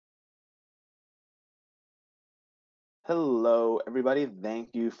Hello, everybody.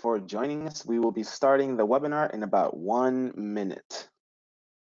 Thank you for joining us. We will be starting the webinar in about 1 minute.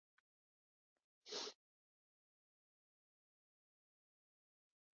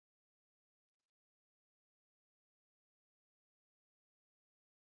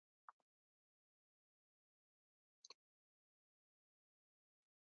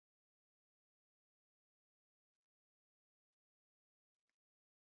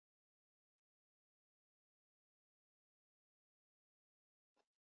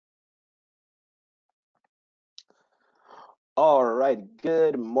 All right,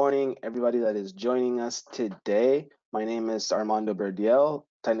 good morning, everybody that is joining us today. My name is Armando Berdiel,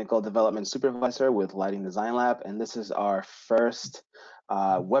 Technical Development Supervisor with Lighting Design Lab, and this is our first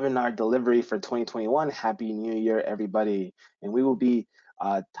webinar delivery for 2021. Happy New Year, everybody. And we will be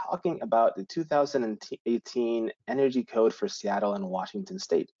talking about the 2018 Energy Code for Seattle and Washington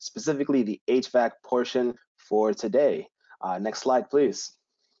State, specifically the HVAC portion for today. Next slide, please.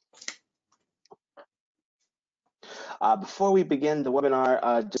 Before we begin the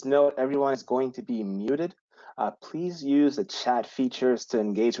webinar, just note everyone is going to be muted. Please use the chat features to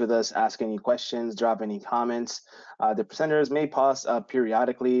engage with us, ask any questions, drop any comments. The presenters may pause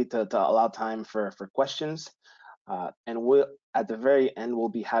periodically to allow time for questions. And at the very end, we'll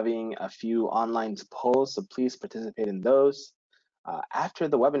be having a few online polls, so please participate in those. After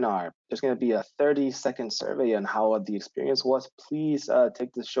the webinar, there's going to be a 30-second survey on how the experience was. Please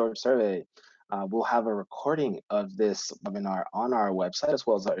take this short survey. We'll have a recording of this webinar on our website as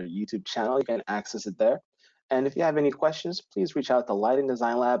well as our YouTube channel. You can access it there. And if you have any questions, please reach out to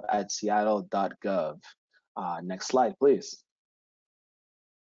lightingdesignlab@seattle.gov. Next slide, please.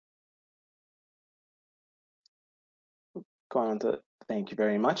 Going on to thank you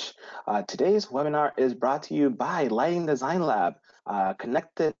very much. Today's webinar is brought to you by Lighting Design Lab,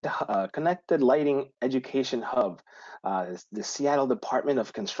 connected lighting education hub, the Seattle Department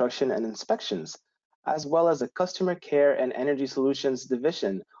of Construction and Inspections, as well as the Customer Care and Energy Solutions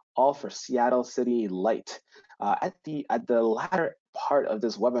Division, all for Seattle City Light. At the latter part of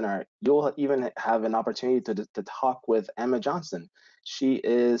this webinar, you'll even have an opportunity to talk with Emma Johnson. She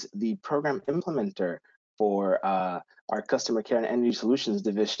is the program implementer for our Customer Care and Energy Solutions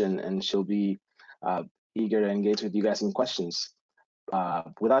Division, and she'll be eager to engage with you guys in questions.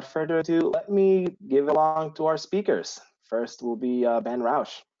 Without further ado, let me give it along to our speakers. First will be Ben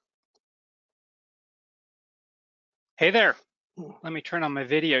Roush. Hey there. Let me turn on my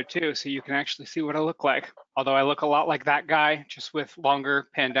video too so you can actually see what I look like. Although I look a lot like that guy, just with longer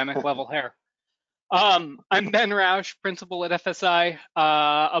pandemic level hair. I'm Ben Roush, principal at FSI.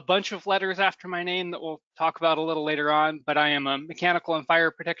 A bunch of letters after my name that we'll talk about a little later on, but I am a mechanical and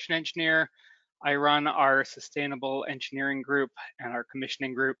fire protection engineer. I run our sustainable engineering group and our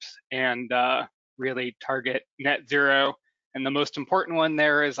commissioning groups and really target net zero. And the most important one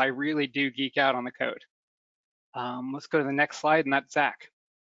there is I really do geek out on the code. Let's go to the next slide, and that's Zach.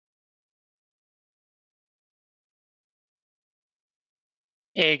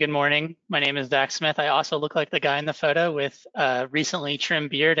 Hey, good morning. My name is Zach Smith. I also look like the guy in the photo with recently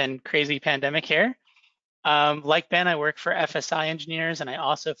trimmed beard and crazy pandemic hair. Like Ben, I work for FSI engineers, and I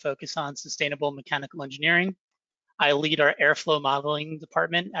also focus on sustainable mechanical engineering. I lead our airflow modeling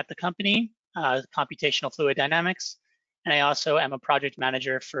department at the company, computational fluid dynamics, and I also am a project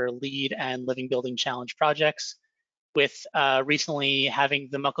manager for LEED and Living Building Challenge projects, with recently having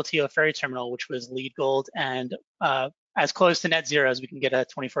the Mukilteo Ferry Terminal, which was LEED Gold, and as close to net zero as we can get a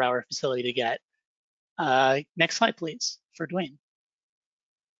 24-hour facility to get. Next slide, please, for Duane.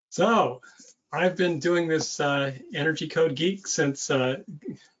 So I've been doing this Energy Code Geek since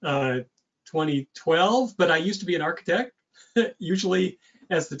 2012, but I used to be an architect, usually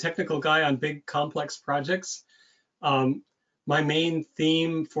as the technical guy on big complex projects. My main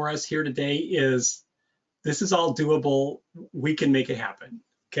theme for us here today is this is all doable. We can make it happen,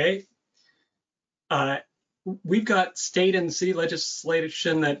 okay? We've got state and city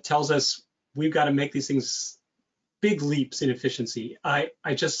legislation that tells us we've got to make these things big leaps in efficiency. I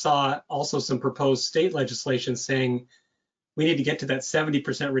just saw also some proposed state legislation saying we need to get to that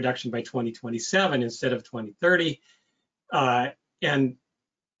 70% reduction by 2027 instead of 2030. And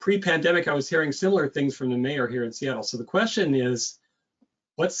pre-pandemic, I was hearing similar things from the mayor here in Seattle. So the question is,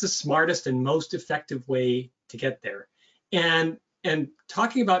 what's the smartest and most effective way to get there? And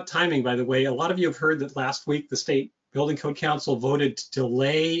talking about timing, by the way, a lot of you have heard that last week the State Building Code Council voted to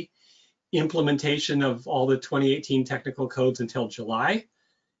delay implementation of all the 2018 technical codes until July.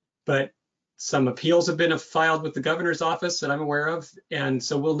 But some appeals have been filed with the governor's office that I'm aware of. And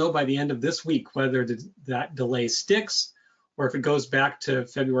so we'll know by the end of this week whether that delay sticks or if it goes back to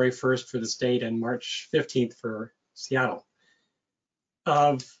February 1st for the state and March 15th for Seattle.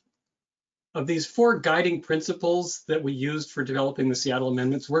 Of these 4 guiding principles that we used for developing the Seattle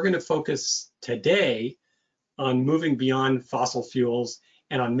amendments, we're going to focus today on moving beyond fossil fuels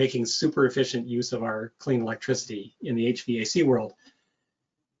and on making super efficient use of our clean electricity in the HVAC world.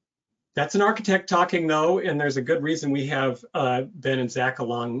 That's an architect talking though, and there's a good reason we have Ben and Zach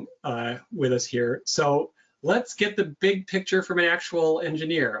along with us here. So let's get the big picture from an actual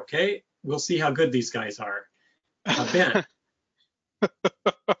engineer, okay? We'll see how good these guys are. Ben.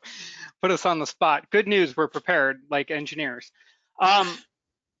 Put us on the spot. Good news, we're prepared like engineers.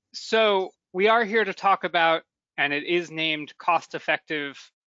 So we are here to talk about, and it is named cost-effective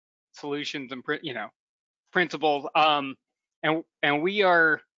solutions and principles. And we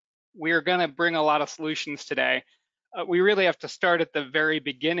are going to bring a lot of solutions today. We really have to start at the very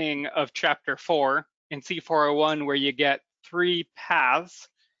beginning of chapter 4 in C401, where you get 3 paths.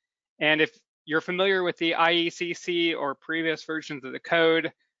 And if you're familiar with the IECC or previous versions of the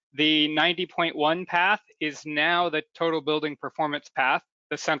code, the 90.1 path is now the total building performance path.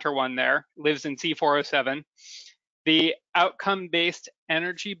 The center one there lives in C407. The outcome-based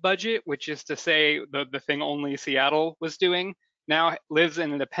energy budget, which is to say the thing only Seattle was doing, now lives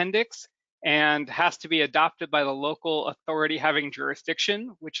in an appendix and has to be adopted by the local authority having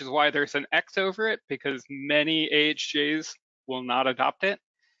jurisdiction, which is why there's an X over it, because many AHJs will not adopt it.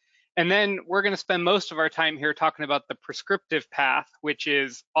 And then we're going to spend most of our time here talking about the prescriptive path, which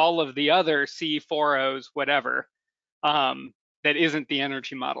is all of the other C4Os, whatever, that isn't the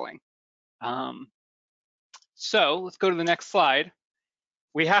energy modeling. So let's go to the next slide.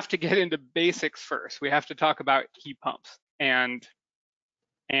 We have to get into basics first. We have to talk about heat pumps and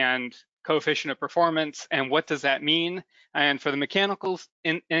coefficient of performance and what does that mean. And for the mechanicals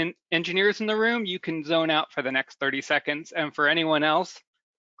and engineers in the room, you can zone out for the next 30 seconds. And for anyone else,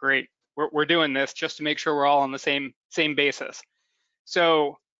 great. We're doing this just to make sure we're all on the same basis.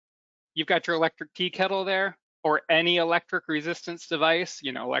 So you've got your electric tea kettle there, or any electric resistance device,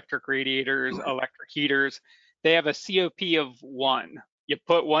 electric radiators, electric heaters. They have a COP of 1. You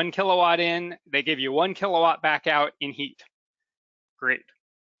put 1 kilowatt in, they give you 1 kilowatt back out in heat. Great,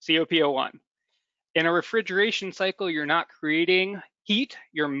 COP of 1. In a refrigeration cycle, you're not creating heat,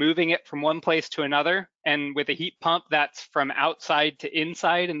 you're moving it from one place to another. And with a heat pump, that's from outside to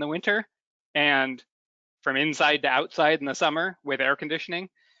inside in the winter and from inside to outside in the summer with air conditioning.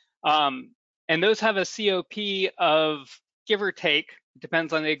 And those have a COP of, give or take,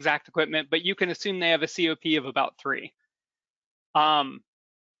 depends on the exact equipment, but you can assume they have a COP of about 3.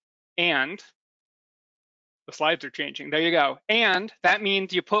 And the slides are changing. There you go. And that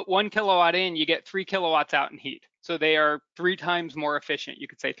means you put 1 kilowatt in, you get 3 kilowatts out in heat. So they are 3 times more efficient. You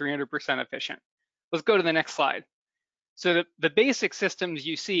could say 300% efficient. Let's go to the next slide. So the basic systems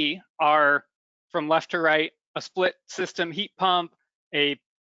you see are, from left to right, a split system heat pump, a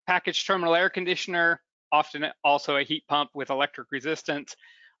packaged terminal air conditioner, often also a heat pump with electric resistance,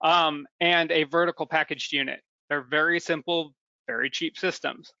 and a vertical packaged unit. They're very simple, very cheap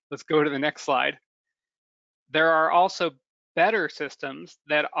systems. Let's go to the next slide. There are also better systems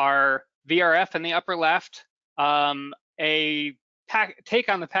that are VRF in the upper left, take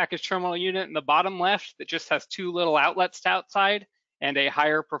on the packaged terminal unit in the bottom left that just has 2 little outlets to outside and a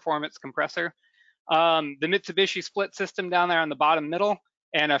higher performance compressor. The Mitsubishi split system down there on the bottom middle,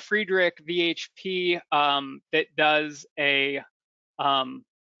 and a Friedrich VHP that does a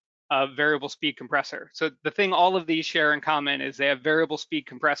variable speed compressor. So the thing all of these share in common is they have variable speed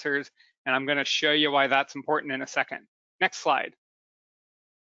compressors, and I'm going to show you why that's important in a second. Next slide.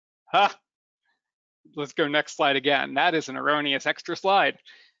 Let's go next slide again. That is an erroneous extra slide.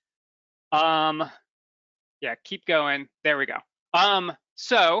 Yeah, keep going. There we go.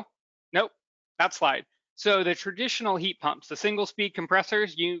 So, nope, that slide. So the traditional heat pumps, the single speed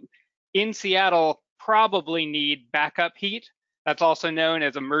compressors, you in Seattle probably need backup heat. That's also known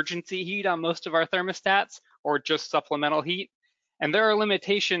as emergency heat on most of our thermostats, or just supplemental heat. And there are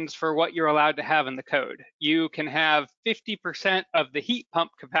limitations for what you're allowed to have in the code. You can have 50% of the heat pump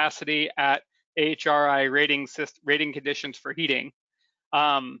capacity at AHRI rating conditions for heating.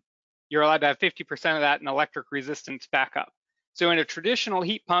 You're allowed to have 50% of that in electric resistance backup. So in a traditional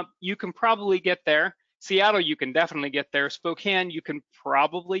heat pump, you can probably get there. Seattle, you can definitely get there. Spokane, you can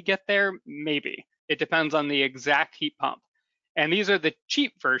probably get there, maybe. It depends on the exact heat pump. And these are the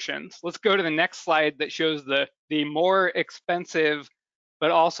cheap versions. Let's go to the next slide that shows the more expensive,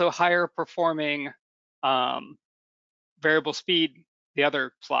 but also higher performing variable speed, the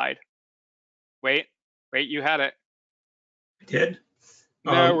other slide. Wait, you had it. I did?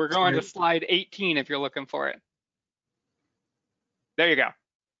 No, we're going to slide 18 if you're looking for it. There you go.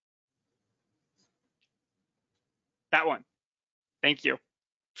 That one. Thank you.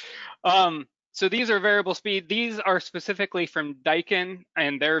 So these are variable speed. These are specifically from Daikin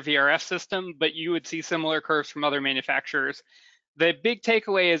and their VRF system, but you would see similar curves from other manufacturers. The big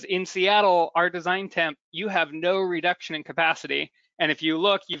takeaway is in Seattle, our design temp, you have no reduction in capacity. And if you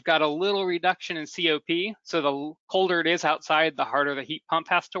look, you've got a little reduction in COP. So the colder it is outside, the harder the heat pump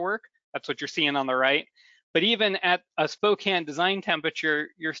has to work. That's what you're seeing on the right. But even at a Spokane design temperature,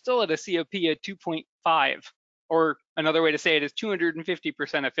 you're still at a COP at 2.5, or another way to say it is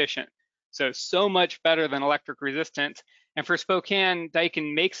 250% efficient. So much better than electric resistance. And for Spokane,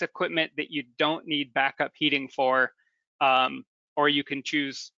 Daikin makes equipment that you don't need backup heating for, or you can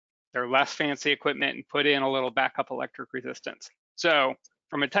choose their less fancy equipment and put in a little backup electric resistance. So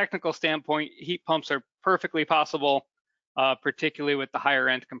from a technical standpoint, heat pumps are perfectly possible, particularly with the higher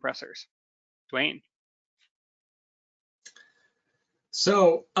end compressors. Duane.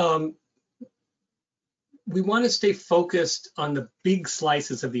 So we want to stay focused on the big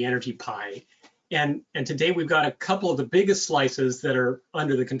slices of the energy pie. And today we've got a couple of the biggest slices that are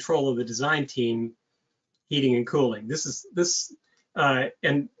under the control of the design team, heating and cooling.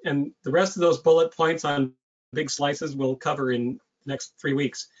 And the rest of those bullet points on big slices we'll cover in the next 3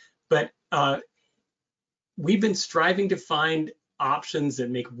 weeks. But we've been striving to find options that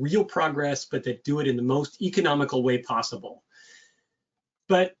make real progress, but that do it in the most economical way possible.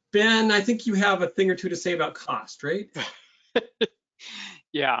 But Ben, I think you have a thing or two to say about cost, right?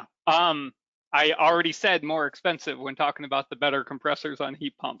 Yeah. I already said more expensive when talking about the better compressors on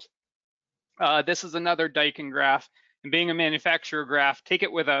heat pumps. This is another Daikin graph, and being a manufacturer graph, take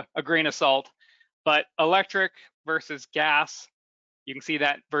it with a grain of salt. But electric versus gas, you can see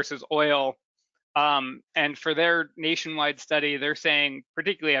that versus oil. And for their nationwide study, they're saying,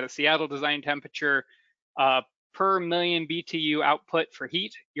 particularly at a Seattle design temperature, per million BTU output for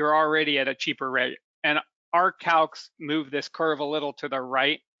heat, you're already at a cheaper rate. And our calcs move this curve a little to the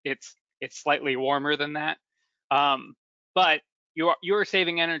right. It's slightly warmer than that. But you're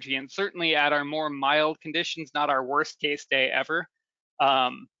saving energy, and certainly at our more mild conditions, not our worst case day ever,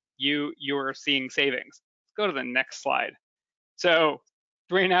 you're seeing savings. Let's go to the next slide. So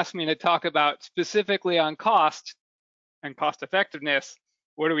Duane asked me to talk about specifically on cost and cost effectiveness.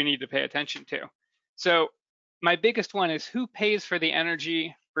 What do we need to pay attention to? So my biggest one is who pays for the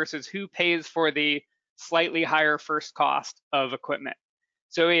energy versus who pays for the slightly higher first cost of equipment.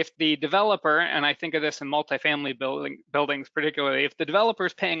 So if the developer, and I think of this in multifamily buildings particularly, if the developer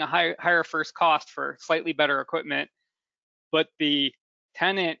is paying a higher first cost for slightly better equipment, but the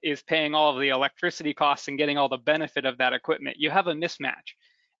tenant is paying all of the electricity costs and getting all the benefit of that equipment, you have a mismatch.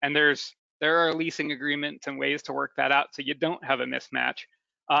 And there are leasing agreements and ways to work that out so you don't have a mismatch.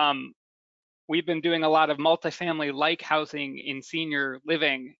 We've been doing a lot of multifamily-like housing in senior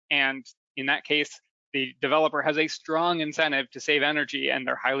living, and in that case, the developer has a strong incentive to save energy, and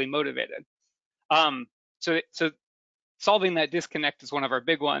they're highly motivated. So solving that disconnect is one of our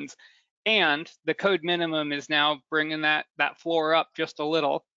big ones, and the code minimum is now bringing that floor up just a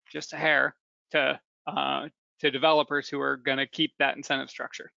little, just a hair, to developers who are going to keep that incentive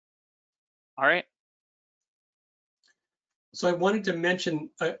structure. All right. So I wanted to mention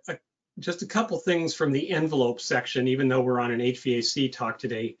just a couple things from the envelope section, even though we're on an HVAC talk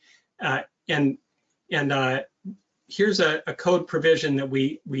today. And here's a code provision that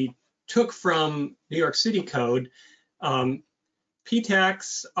we took from New York City code.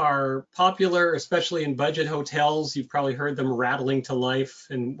 PTACs are popular, especially in budget hotels. You've probably heard them rattling to life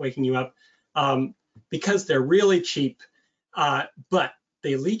and waking you up because they're really cheap, but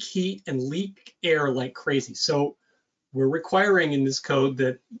they leak heat and leak air like crazy. So we're requiring in this code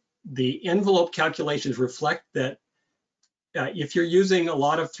that the envelope calculations reflect that if you're using a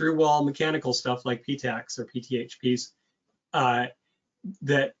lot of through-wall mechanical stuff like PTACs or PTHPs,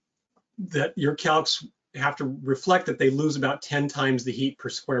 that your calcs have to reflect that they lose about 10 times the heat per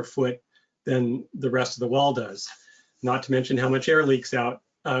square foot than the rest of the wall does. Not to mention how much air leaks out.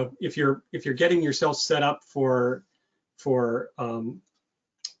 If you're getting yourself set up for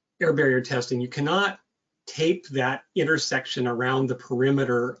air barrier testing, you cannot tape that intersection around the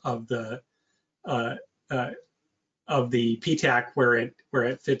perimeter of the PTAC where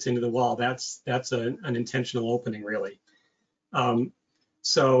it fits into the wall. That's an intentional opening, really.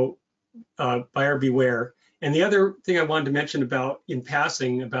 So buyer beware. And the other thing I wanted to mention about in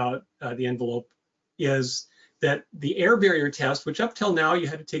passing about the envelope is that the air barrier test, which up till now you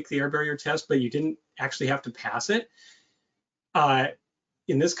had to take the air barrier test, but you didn't actually have to pass it.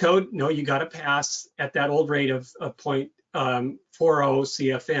 In this code, no, you got to pass at that old rate of 0.40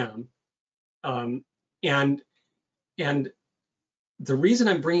 CFM. And the reason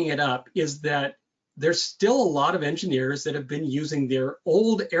I'm bringing it up is that there's still a lot of engineers that have been using their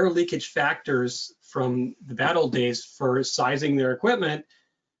old air leakage factors from the bad old days for sizing their equipment,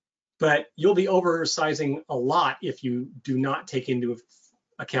 but you'll be oversizing a lot if you do not take into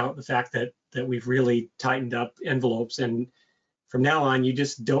account the fact that we've really tightened up envelopes, and from now on you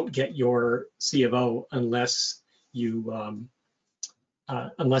just don't get your C of O unless you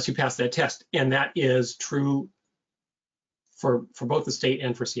pass that test, and that is true for both the state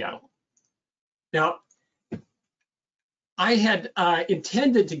and for Seattle. Now, I had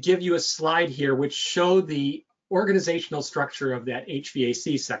intended to give you a slide here which showed the organizational structure of that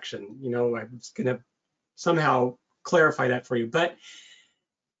HVAC section. You know, I was going to somehow clarify that for you, but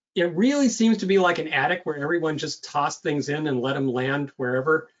it really seems to be like an attic where everyone just tossed things in and let them land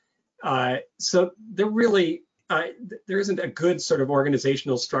wherever. So there isn't a good sort of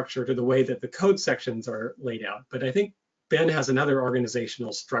organizational structure to the way that the code sections are laid out, but I think Ben has another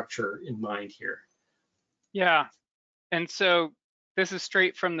organizational structure in mind here. Yeah, and so this is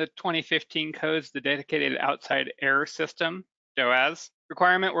straight from the 2015 codes, the Dedicated Outside Air System, DOAS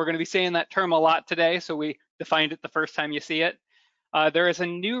requirement. We're going to be saying that term a lot today, so we defined it the first time you see it. There is a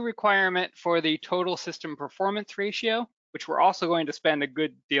new requirement for the total system performance ratio, which we're also going to spend a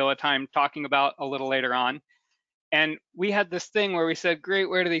good deal of time talking about a little later on. And we had this thing where we said, great,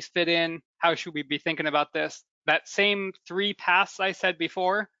 where do these fit in? How should we be thinking about this? That same 3 paths I said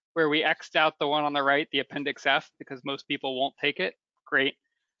before, where we X'd out the one on the right, the Appendix F, because most people won't take it. Great.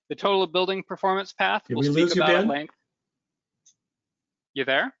 The total building performance path, Did we'll we lose speak you, about at Ben? length. You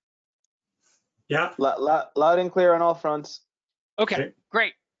there? Yeah. Loud and clear on all fronts. Okay,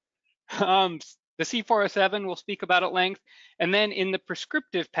 great. The C407 we'll speak about at length. And then in the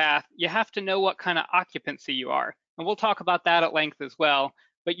prescriptive path, you have to know what kind of occupancy you are. And we'll talk about that at length as well.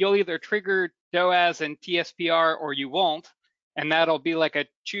 But you'll either trigger DOAS and TSPR or you won't. And that'll be like a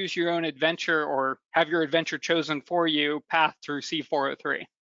choose your own adventure or have your adventure chosen for you path through C403.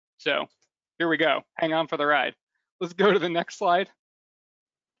 So here we go. Hang on for the ride. Let's go to the next slide.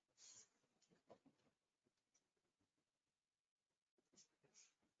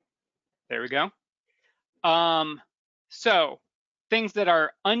 There we go. So things that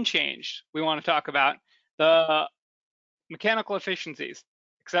are unchanged, we want to talk about the mechanical efficiencies,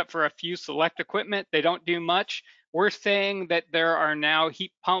 except for a few select equipment, they don't do much. We're saying that there are now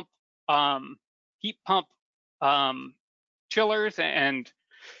heat pump chillers and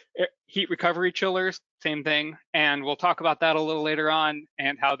heat recovery chillers, same thing. And we'll talk about that a little later on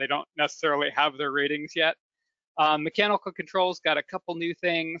and how they don't necessarily have their ratings yet. Mechanical controls got a couple new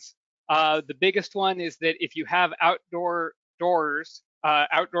things. The biggest one is that if you have outdoor doors,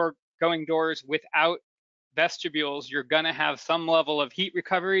 outdoor going doors without vestibules, you're going to have some level of heat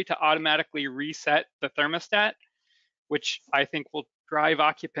recovery to automatically reset the thermostat, which I think will drive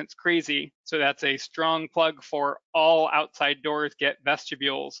occupants crazy. So that's a strong plug for all outside doors get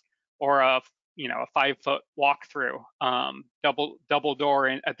vestibules or a 5-foot walk-through, double door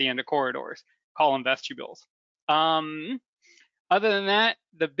at the end of corridors. Call them vestibules. Other than that,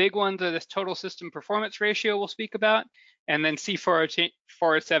 the big ones are this total system performance ratio we'll speak about, and then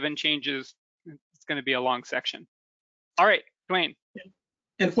C407 changes. It's going to be a long section. All right, Duane.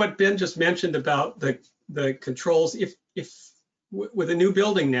 And what Ben just mentioned about the controls, if with a new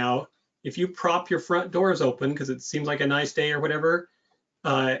building now, if you prop your front doors open because it seems like a nice day or whatever,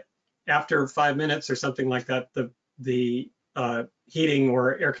 after 5 minutes or something like that, the heating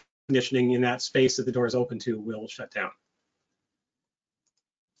or air conditioning in that space that the door is open to will shut down.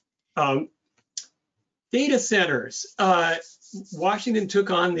 Data centers. Washington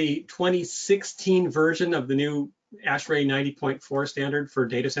took on the 2016 version of the new ASHRAE 90.4 standard for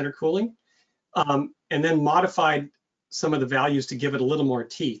data center cooling, and then modified some of the values to give it a little more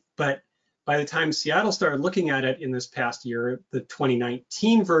teeth. But by the time Seattle started looking at it in this past year, the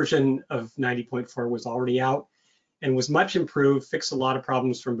 2019 version of 90.4 was already out and was much improved, fixed a lot of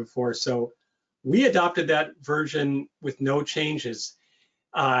problems from before. So we adopted that version with no changes.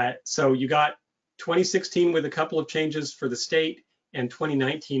 So you got 2016 with a couple of changes for the state and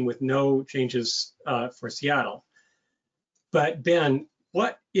 2019 with no changes for Seattle. But Ben,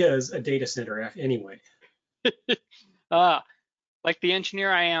 what is a data center anyway? Like the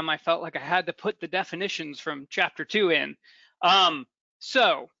engineer I am, I felt like I had to put the definitions from chapter 2 in.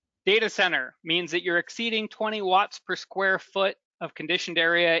 So data center means that you're exceeding 20 watts per square foot of conditioned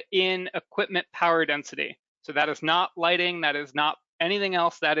area in equipment power density. So that is not lighting, that is not anything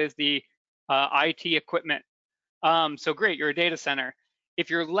else, that is the IT equipment. So great, you're a data center.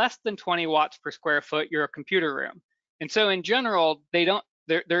 If you're less than 20 watts per square foot, you're a computer room. And so in general,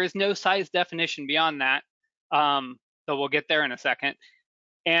 there is no size definition beyond that. So we'll get there in a second.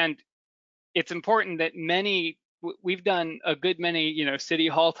 And it's important that we've done a good many, city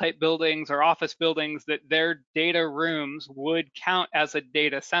hall type buildings or office buildings that their data rooms would count as a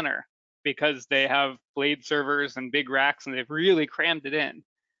data center because they have blade servers and big racks and they've really crammed it in.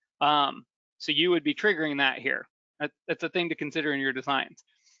 So you would be triggering that here. That's a thing to consider in your designs.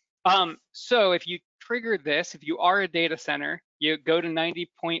 So if you trigger this, if you are a data center, you go to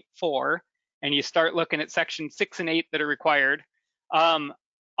 90.4 and you start looking at section 6 and 8 that are required.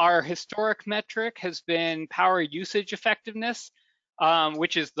 Our historic metric has been power usage effectiveness,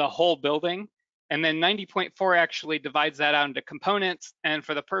 which is the whole building. And then 90.4 actually divides that out into components. And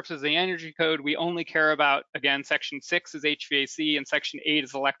for the purposes of the energy code, we only care about, again, section 6 is HVAC and section 8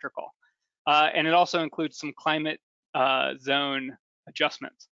 is electrical. And it also includes some climate zone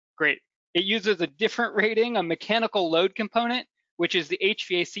adjustments. Great. It uses a different rating, a mechanical load component, which is the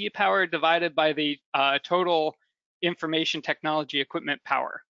HVAC power divided by the total information technology equipment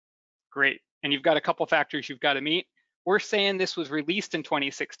power. Great. And you've got a couple factors you've got to meet. We're saying this was released in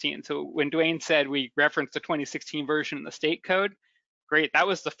 2016. So when Duane said we referenced the 2016 version in the state code, great, that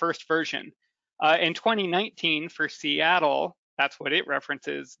was the first version. In 2019 for Seattle, that's what it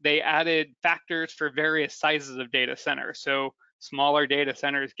references, they added factors for various sizes of data centers. So smaller data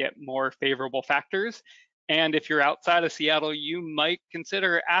centers get more favorable factors. And if you're outside of Seattle, you might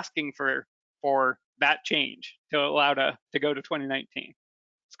consider asking for that change to allow to go to 2019.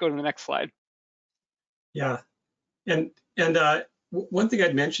 Let's go to the next slide. Yeah, and one thing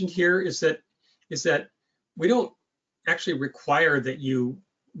I'd mentioned here is that we don't actually require that you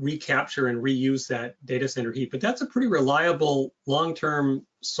recapture and reuse that data center heat, but that's a pretty reliable long-term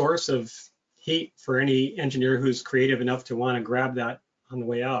source of heat for any engineer who's creative enough to want to grab that on the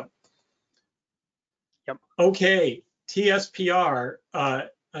way out. Yep. Okay, TSPR,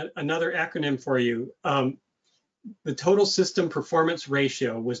 another acronym for you. The total system performance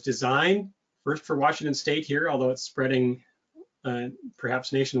ratio was designed first for Washington State here, although it's spreading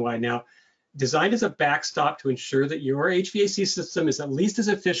perhaps nationwide now, designed as a backstop to ensure that your HVAC system is at least as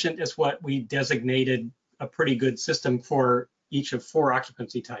efficient as what we designated a pretty good system for each of 4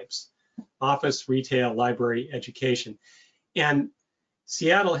 occupancy types: office, retail, library, education. And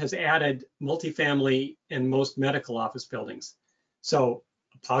Seattle has added multifamily and most medical office buildings. So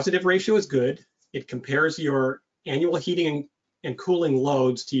a positive ratio is good. It compares your annual heating and cooling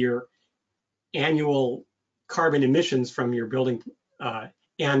loads to your annual carbon emissions from your building.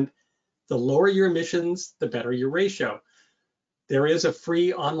 And the lower your emissions, the better your ratio. There is a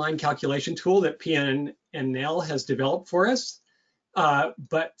free online calculation tool that PNNL has developed for us.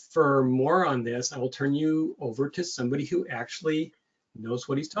 But for more on this, I will turn you over to somebody who actually knows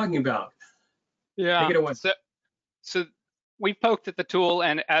what he's talking about. Yeah. Take it away. So we poked at the tool,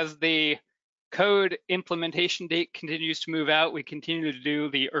 and as the code implementation date continues to move out, we continue to do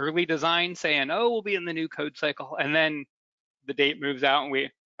the early design saying, oh, we'll be in the new code cycle. And then the date moves out and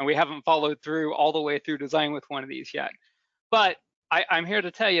we haven't followed through all the way through design with one of these yet. But I'm here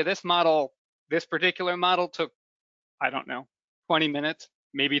to tell you this particular model took, I don't know, 20 minutes,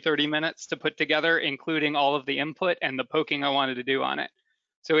 maybe 30 minutes to put together, including all of the input and the poking I wanted to do on it.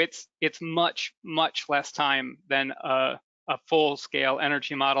 So it's much, much less time than a full scale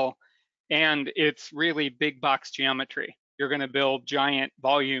energy model. And it's really big box geometry. You're going to build giant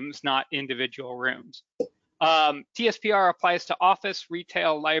volumes, not individual rooms. TSPR applies to office,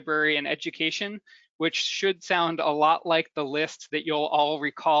 retail, library, and education, which should sound a lot like the list that you'll all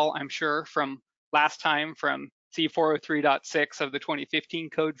recall, I'm sure, from last time from C403.6 of the 2015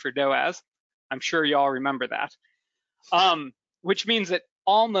 code for DOAS. I'm sure you all remember that. Which means that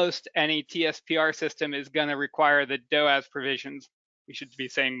almost any TSPR system is going to require the DOAS provisions. We should be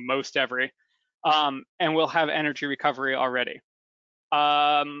saying most every, and we'll have energy recovery already.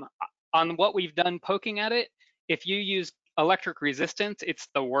 On what we've done poking at it, if you use electric resistance, it's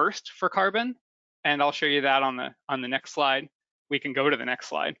the worst for carbon, and I'll show you that on the next slide. We can go to the next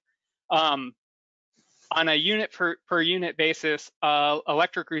slide. On a unit per unit basis,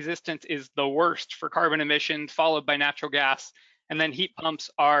 electric resistance is the worst for carbon emissions, followed by natural gas, and then heat pumps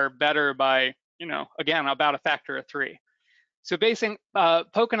are better by, again, about a factor of 3. So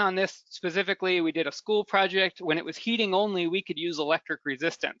poking on this specifically, we did a school project. When it was heating only, we could use electric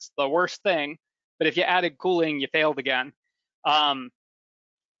resistance, the worst thing. But if you added cooling, you failed again. And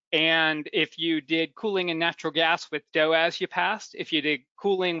if you did cooling and natural gas with DOAS, you passed. If you did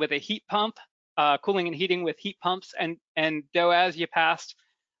cooling with a heat pump, cooling and heating with heat pumps and DOAS, you passed.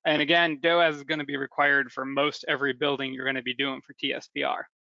 And again, DOAS is going to be required for most every building you're going to be doing for TSPR.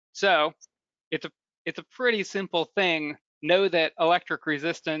 So it's a pretty simple thing. Know that electric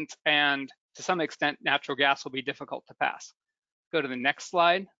resistance and to some extent natural gas will be difficult to pass. Go to the next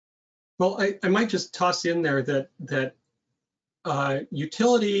slide. Well, I might just toss in there that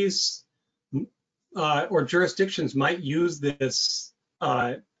utilities or jurisdictions might use this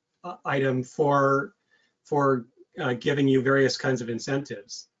item for giving you various kinds of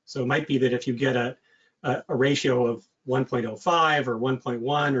incentives. So it might be that if you get a ratio of 1.05 or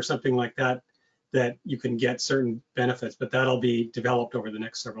 1.1 or something like that, that you can get certain benefits, but that'll be developed over the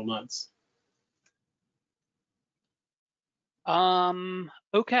next several months.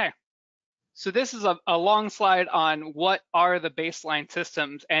 Okay. So this is a long slide on what are the baseline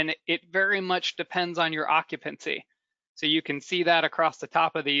systems, and it very much depends on your occupancy. So you can see that across the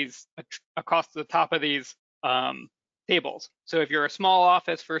top of these tables. So if you're a small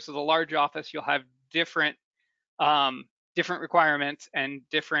office versus a large office, you'll have different requirements and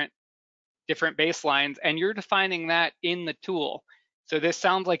different baselines, and you're defining that in the tool. So this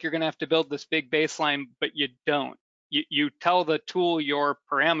sounds like you're going to have to build this big baseline, but you don't. You tell the tool your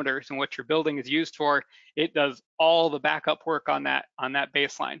parameters and what your building is used for. It does all the backup work on that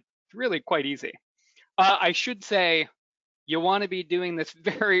baseline. It's really quite easy. I should say you want to be doing this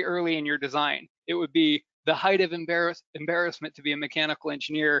very early in your design. It would be the height of embarrassment to be a mechanical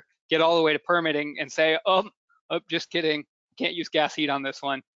engineer, get all the way to permitting and say, oh, just kidding, can't use gas heat on this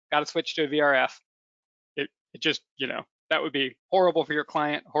one. Got to switch to a VRF. It just, that would be horrible for your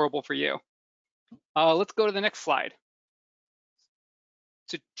client, horrible for you. Let's go to the next slide.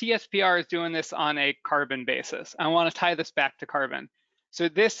 So TSPR is doing this on a carbon basis. I want to tie this back to carbon. So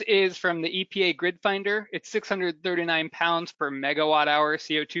this is from the EPA Grid Finder. It's 639 pounds per megawatt hour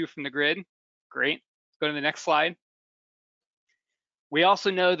CO2 from the grid. Great. Let's go to the next slide. We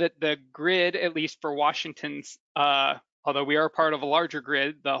also know that the grid, at least for Washington's, although we are part of a larger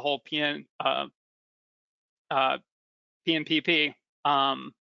grid, the whole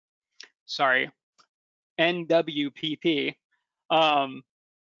NWPP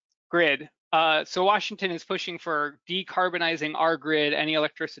grid. So Washington is pushing for decarbonizing our grid, any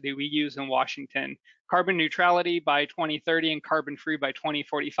electricity we use in Washington, carbon neutrality by 2030 and carbon free by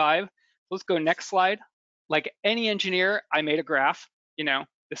 2045. Let's go next slide. Like any engineer, I made a graph.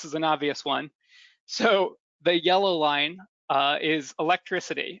 This is an obvious one. So the yellow line is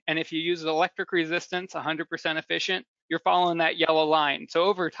electricity. And if you use electric resistance, 100% efficient, you're following that yellow line. So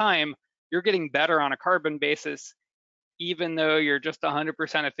over time, you're getting better on a carbon basis, even though you're just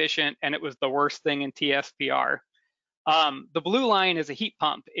 100% efficient and it was the worst thing in TSPR. The blue line is a heat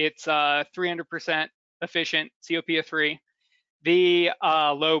pump. It's 300% efficient, COP of 3. The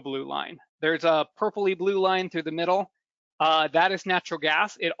low blue line. There's a purpley blue line through the middle. That is natural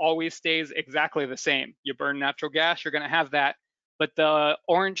gas. It always stays exactly the same. You burn natural gas, you're going to have that. But the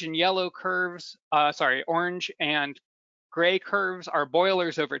orange and yellow curves, orange and gray curves are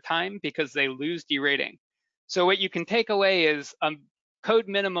boilers over time because they lose derating. So what you can take away is code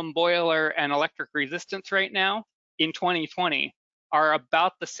minimum boiler and electric resistance right now in 2020 are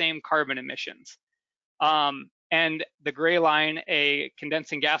about the same carbon emissions. And the gray line, a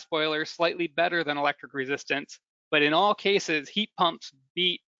condensing gas boiler, slightly better than electric resistance. But in all cases, heat pumps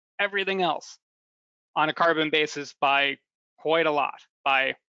beat everything else on a carbon basis by quite a lot,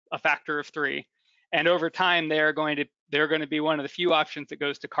 by a factor of 3. And over time, they're going to be one of the few options that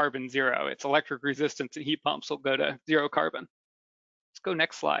goes to carbon zero. It's electric resistance and heat pumps will go to zero carbon. Let's go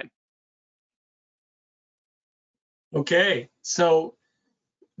next slide. Okay, so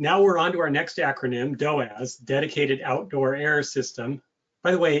now we're on to our next acronym, DOAS, Dedicated Outdoor Air System.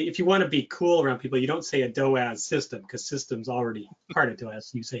 By the way, if you want to be cool around people, you don't say a DOAS system because system's already part of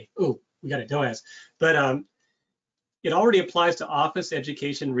DOAS. You say, oh, we got a DOAS. But it already applies to office,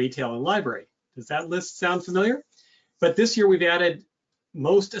 education, retail, and library. Does that list sound familiar? But this year we've added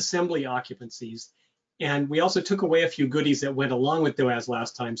most assembly occupancies, and we also took away a few goodies that went along with DOAS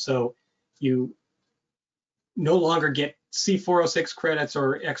last time. So you no longer get C406 credits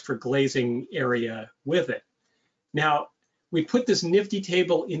or extra glazing area with it. Now, we put this nifty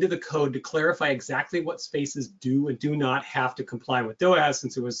table into the code to clarify exactly what spaces do and do not have to comply with DOAS,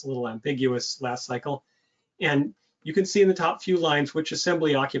 since it was a little ambiguous last cycle. And you can see in the top few lines which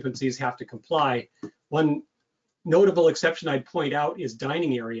assembly occupancies have to comply. One notable exception I'd point out is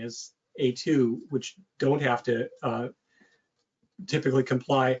dining areas, A2, which don't have to typically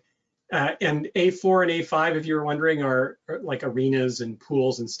comply. And A4 and A5, if you're wondering, are like arenas and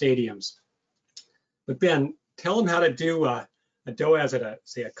pools and stadiums. But Ben, tell them how to do a DOAS at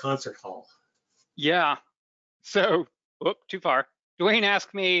say a concert hall. Yeah, so, whoop, too far. Duane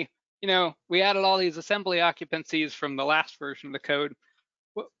asked me, we added all these assembly occupancies from the last version of the code.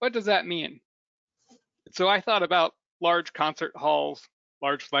 What does that mean? So I thought about large concert halls,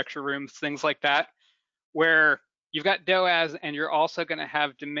 large lecture rooms, things like that, where you've got DOAS, and you're also going to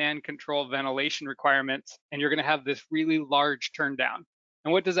have demand control ventilation requirements, and you're going to have this really large turn down.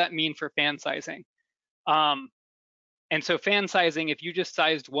 And what does that mean for fan sizing? And so fan sizing, if you just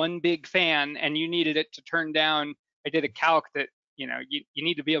sized one big fan and you needed it to turn down, I did a calc that you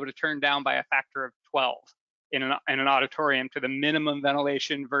need to be able to turn down by a factor of 12 in an auditorium to the minimum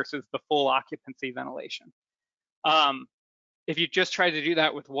ventilation versus the full occupancy ventilation. If you just try to do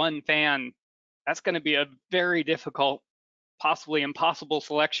that with one fan, that's going to be a very difficult, possibly impossible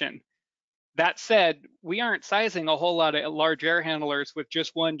selection. That said, we aren't sizing a whole lot of large air handlers with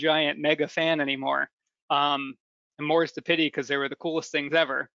just one giant mega fan anymore. And more is the pity, because they were the coolest things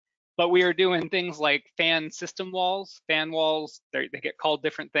ever. But we are doing things like fan system walls, fan walls, they get called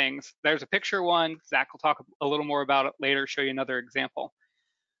different things. There's a picture one, Zach will talk a little more about it later, show you another example.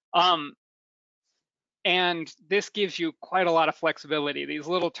 And this gives you quite a lot of flexibility. These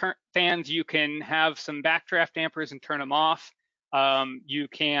little fans, you can have some backdraft dampers and turn them off. You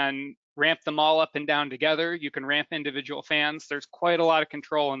can ramp them all up and down together. You can ramp individual fans. There's quite a lot of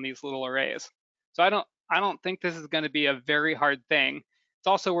control in these little arrays. So I don't think this is going to be a very hard thing. It's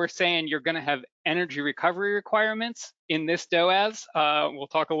also worth saying you're going to have energy recovery requirements in this DOAS. We'll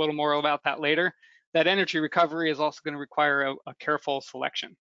talk a little more about that later. That energy recovery is also going to require a careful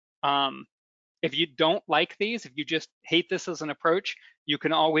selection. If you don't like these, if you just hate this as an approach, you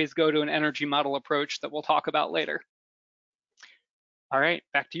can always go to an energy model approach that we'll talk about later. All right,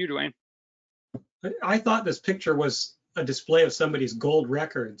 back to you, Duane. I thought this picture was a display of somebody's gold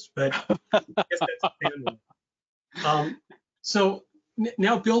records, but I guess that's a so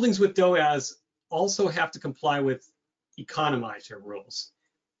now buildings with DOAS also have to comply with economizer rules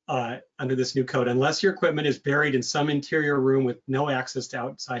under this new code, unless your equipment is buried in some interior room with no access to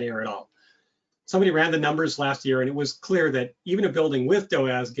outside air at all. Somebody ran the numbers last year, and it was clear that even a building with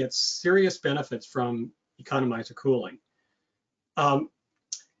DOAS gets serious benefits from economizer cooling.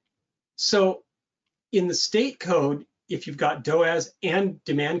 So in the state code, if you've got DOAS and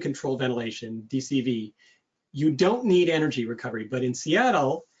demand control ventilation, DCV, you don't need energy recovery. But in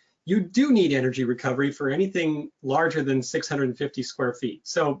Seattle, you do need energy recovery for anything larger than 650 square feet.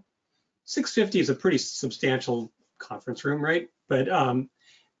 So 650 is a pretty substantial conference room, right? But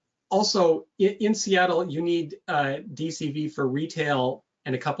also in Seattle, you need DCV for retail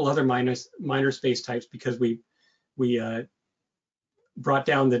and a couple other minor space types, because we brought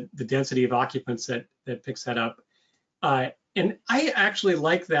down the density of occupants that picks that up. And I actually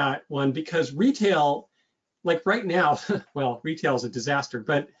like that one, because retail, like right now, well, retail is a disaster,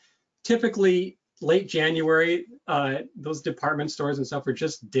 but typically late January, those department stores and stuff are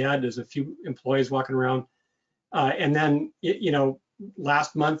just dead. There's a few employees walking around. And then,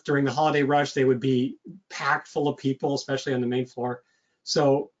 last month during the holiday rush, they would be packed full of people, especially on the main floor.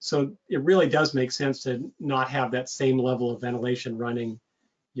 So it really does make sense to not have that same level of ventilation running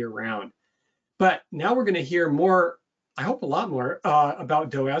year round. But now we're going to hear more, I hope a lot more,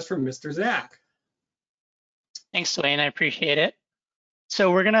 about DOAS from Mr. Zach. Thanks, Duane, I appreciate it.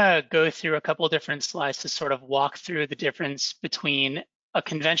 So we're gonna go through a couple of different slides to sort of walk through the difference between a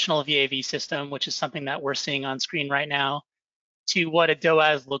conventional VAV system, which is something that we're seeing on screen right now, to what a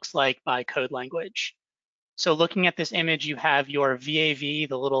DOAS looks like by code language. So looking at this image, you have your VAV,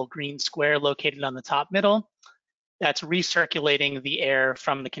 the little green square located on the top middle, that's recirculating the air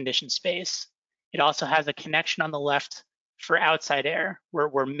from the conditioned space. It also has a connection on the left for outside air, where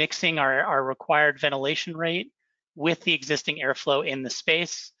we're mixing our required ventilation rate with the existing airflow in the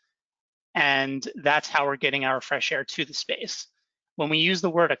space. And that's how we're getting our fresh air to the space. When we use the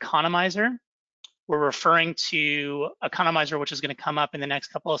word economizer, we're referring to economizer, which is going to come up in the next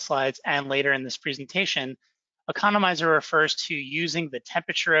couple of slides and later in this presentation. Economizer refers to using the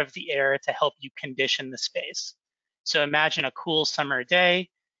temperature of the air to help you condition the space. So imagine a cool summer day.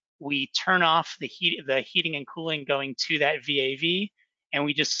 We turn off the heating and cooling going to that VAV, and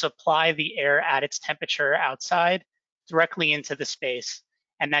we just supply the air at its temperature outside directly into the space.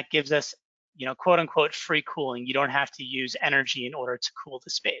 And that gives us, quote unquote, free cooling. You don't have to use energy in order to cool the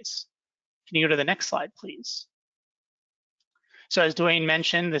space. Can you go to the next slide, please? So as Duane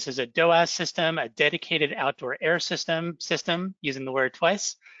mentioned, this is a DOAS system, a dedicated outdoor air system, using the word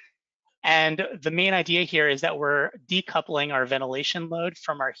twice. And the main idea here is that we're decoupling our ventilation load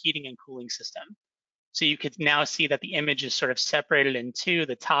from our heating and cooling system. So you could now see that the image is sort of separated in two.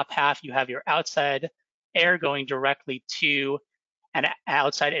 The top half, you have your outside air going directly to an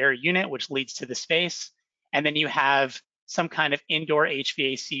outside air unit, which leads to the space. And then you have some kind of indoor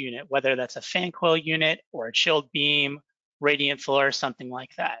HVAC unit, whether that's a fan coil unit or a chilled beam, radiant floor, something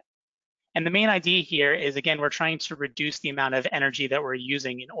like that. And the main idea here is, again, we're trying to reduce the amount of energy that we're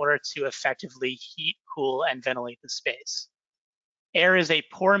using in order to effectively heat, cool, and ventilate the space. Air is a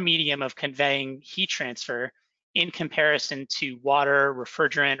poor medium of conveying heat transfer in comparison to water,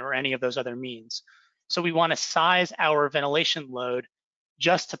 refrigerant, or any of those other means. So we want to size our ventilation load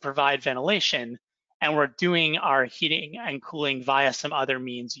just to provide ventilation, and we're doing our heating and cooling via some other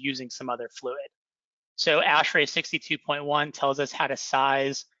means using some other fluid. So ASHRAE 62.1 tells us how to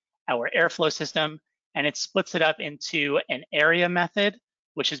size our airflow system, and it splits it up into an area method,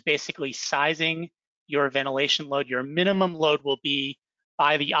 which is basically sizing your ventilation load. Your minimum load will be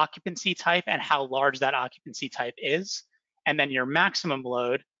by the occupancy type and how large that occupancy type is. And then your maximum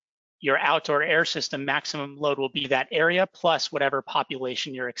load, your outdoor air system maximum load, will be that area plus whatever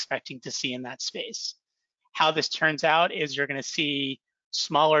population you're expecting to see in that space. How this turns out is you're going to see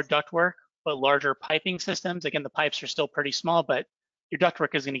smaller ductwork, but larger piping systems. Again, the pipes are still pretty small, but your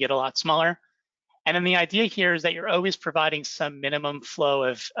ductwork is going to get a lot smaller. And then the idea here is that you're always providing some minimum flow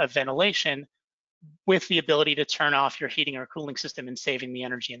of ventilation with the ability to turn off your heating or cooling system and saving the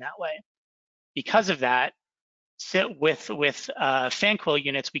energy in that way. Because of that, with fan coil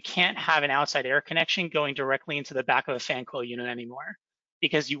units, we can't have an outside air connection going directly into the back of a fan coil unit anymore,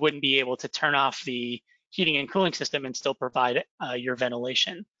 because you wouldn't be able to turn off the heating and cooling system and still provide your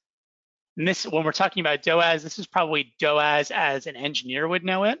ventilation. And this, when we're talking about DOAS, this is probably DOAS as an engineer would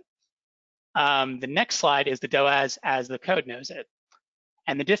know it. The next slide is the DOAS as the code knows it.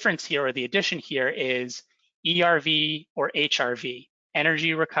 And the difference here, or the addition here, is ERV or HRV,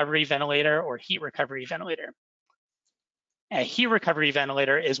 energy recovery ventilator or heat recovery ventilator. A heat recovery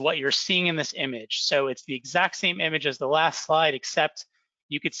ventilator is what you're seeing in this image. So it's the exact same image as the last slide, except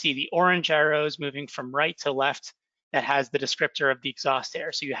you could see the orange arrows moving from right to left that has the descriptor of the exhaust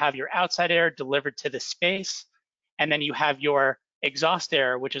air. So you have your outside air delivered to the space, and then you have your exhaust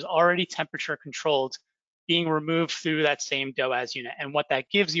air, which is already temperature controlled, being removed through that same DOAS unit. And what that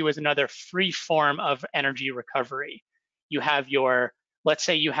gives you is another free form of energy recovery. You have your, let's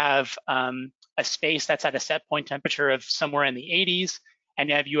say you have a space that's at a set point temperature of somewhere in the 80s, and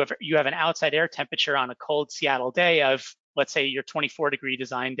you have an outside air temperature on a cold Seattle day of, let's say, your 24-degree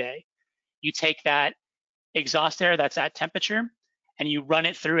design day. You take that exhaust air that's at temperature and you run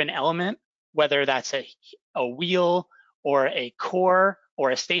it through an element, whether that's a wheel or a core or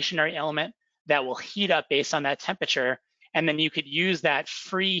a stationary element that will heat up based on that temperature, and then you could use that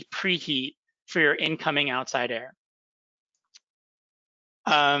free preheat for your incoming outside air.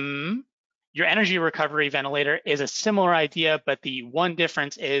 Your energy recovery ventilator is a similar idea, but the one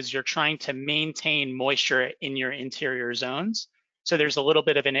difference is you're trying to maintain moisture in your interior zones. So there's a little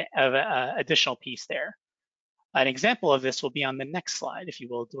bit of an additional piece there. An example of this will be on the next slide, if you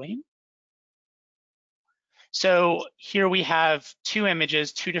will, Duane. So here we have two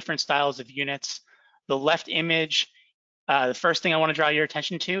images, two different styles of units. The left image, the first thing I want to draw your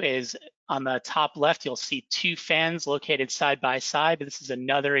attention to is on the top left, you'll see two fans located side by side. This is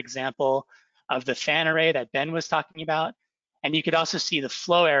another example of the fan array that Ben was talking about. And you could also see the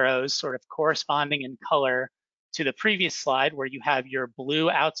flow arrows sort of corresponding in color to the previous slide, where you have your blue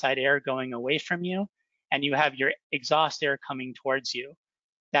outside air going away from you, and you have your exhaust air coming towards you.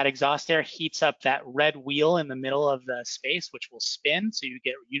 That exhaust air heats up that red wheel in the middle of the space, which will spin, so you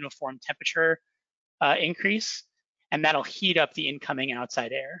get uniform temperature increase, and that'll heat up the incoming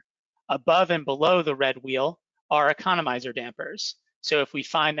outside air. Above and below the red wheel are economizer dampers. So if we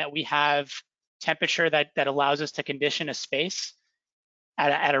find that we have temperature that allows us to condition a space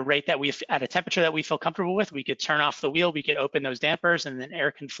at a rate that at a temperature that we feel comfortable with, we could turn off the wheel, we could open those dampers, and then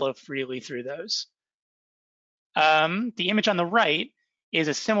air can flow freely through those. The image on the right is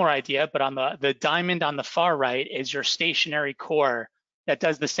a similar idea, but on the diamond on the far right is your stationary core that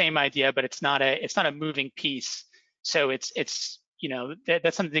does the same idea, but it's not a moving piece. So it's you know,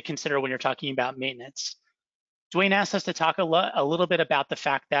 that's something to consider when you're talking about maintenance. Duane asked us to talk a little bit about the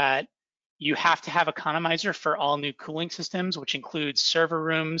fact that you have to have economizer for all new cooling systems, which includes server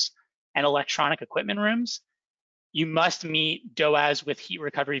rooms and electronic equipment rooms. You must meet DOAS with heat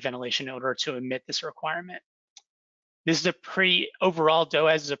recovery ventilation in order to emit this requirement. This is overall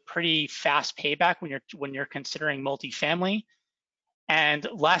DOAS is a pretty fast payback when you're considering multifamily. And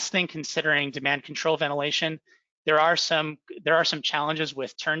last thing, considering demand control ventilation, there are some challenges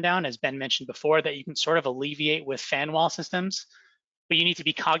with turndown, as Ben mentioned before, that you can sort of alleviate with fan wall systems, but you need to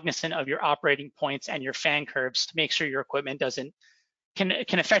be cognizant of your operating points and your fan curves to make sure your equipment can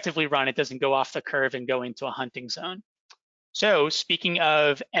effectively run. It doesn't go off the curve and go into a hunting zone. So speaking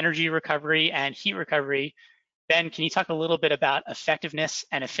of energy recovery and heat recovery, Ben, can you talk a little bit about effectiveness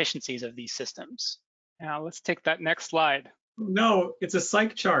and efficiencies of these systems? Now let's take that next slide. No, it's a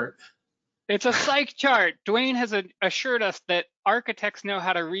psych chart. It's a psych chart. Duane has assured us that architects know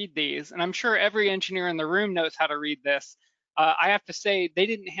how to read these, and I'm sure every engineer in the room knows how to read this. I have to say, they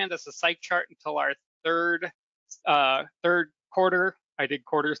didn't hand us a psych chart until our third quarter. I did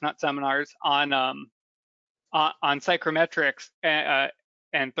quarters, not seminars, on psychrometrics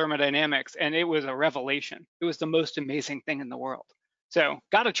and thermodynamics, and it was a revelation. It was the most amazing thing in the world. So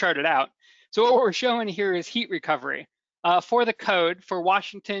got to chart it out. So what we're showing here is heat recovery. For the code, for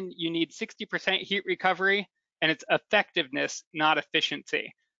Washington, you need 60% heat recovery, and it's effectiveness, not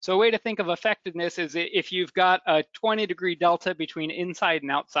efficiency. So a way to think of effectiveness is if you've got a 20-degree delta between inside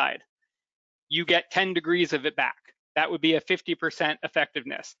and outside, you get 10 degrees of it back. That would be a 50%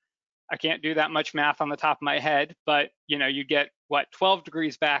 effectiveness. I can't do that much math on the top of my head, but you get what, 12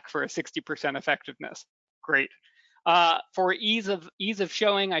 degrees back for a 60% effectiveness. Great. For ease of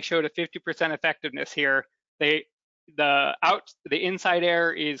showing, I showed a 50% effectiveness here. The inside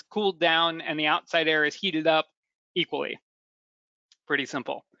air is cooled down and the outside air is heated up equally. Pretty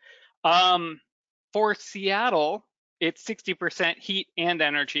simple. For Seattle, it's 60% heat and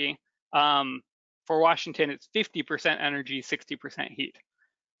energy. For Washington, it's 50% energy, 60% heat.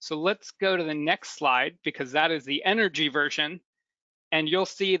 So let's go to the next slide, because that is the energy version. And you'll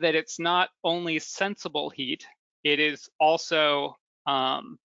see that it's not only sensible heat, it is also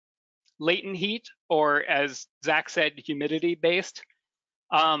latent heat, or as Zach said, humidity based.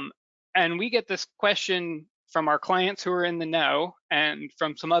 And we get this question from our clients who are in the know and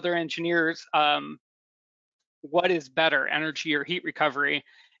from some other engineers, what is better, energy or heat recovery?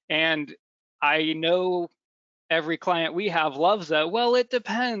 And I know every client we have loves a, well, it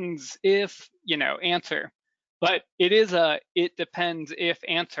depends if, answer. But it is a, it depends if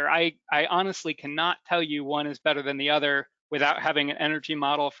answer. I honestly cannot tell you one is better than the other without having an energy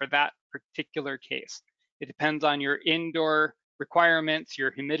model for that particular case. It depends on your indoor requirements,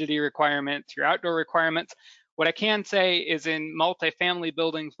 your humidity requirements, your outdoor requirements. What I can say is in multifamily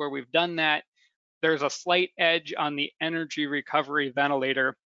buildings where we've done that, there's a slight edge on the energy recovery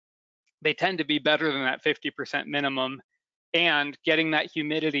ventilator. They tend to be better than that 50% minimum, and getting that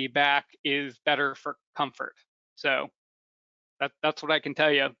humidity back is better for comfort. So that's what I can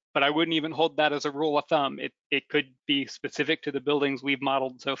tell you, but I wouldn't even hold that as a rule of thumb. It could be specific to the buildings we've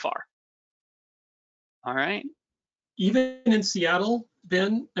modeled so far. All right. Even in Seattle,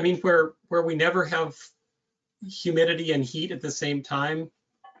 Ben, I mean, where we never have humidity and heat at the same time.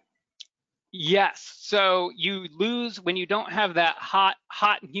 Yes, so you lose, when you don't have that hot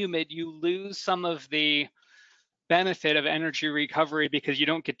and humid, you lose some of the benefit of energy recovery because you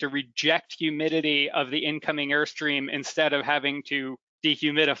don't get to reject humidity of the incoming airstream instead of having to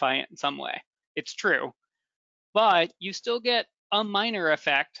dehumidify it in some way. It's true, but you still get a minor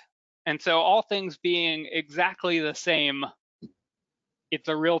effect. And so all things being exactly the same, it's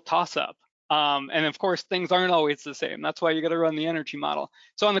a real toss-up. And of course, things aren't always the same. That's why you got to run the energy model.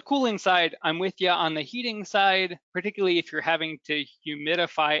 So on the cooling side, I'm with you. On the heating side, particularly if you're having to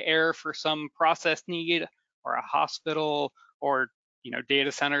humidify air for some process need, or a hospital, or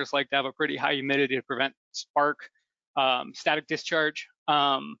data centers like to have a pretty high humidity to prevent spark, static discharge,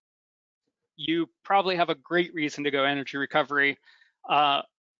 you probably have a great reason to go energy recovery.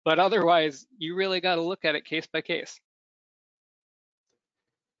 But otherwise, you really got to look at it case by case.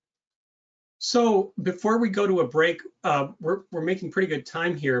 So before we go to a break, we're making pretty good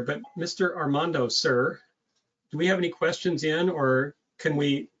time here, but Mr. Armando, sir, do we have any questions in, or can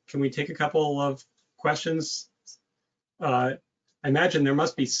we take a couple of questions? I imagine there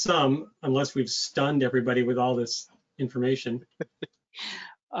must be some, unless we've stunned everybody with all this information.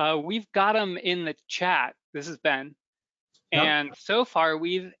 We've got them in the chat. This is Ben. Yep. And so far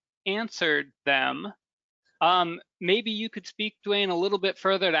we've answered them. Maybe you could speak, Duane, a little bit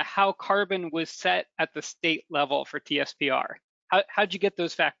further to how carbon was set at the state level for TSPR. How'd you get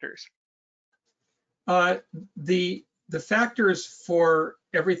those factors? The factors for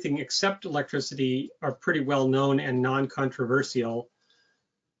everything except electricity are pretty well known and non-controversial.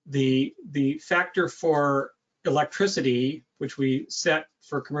 The factor for electricity, which we set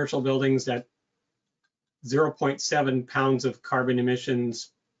for commercial buildings at 0.7 pounds of carbon emissions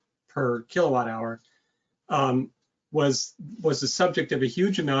per kilowatt hour, was the subject of a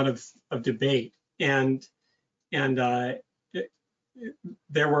huge amount of debate, and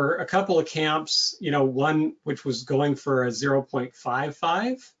there were a couple of camps, one which was going for a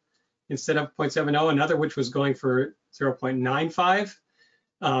 0.55 instead of 0.70, another which was going for 0.95,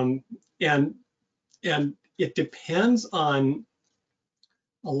 and it depends on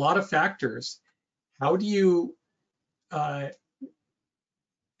a lot of factors. How do you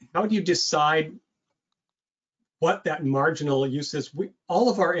decide what that marginal use is. All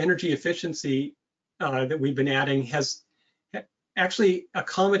of our energy efficiency that we've been adding has actually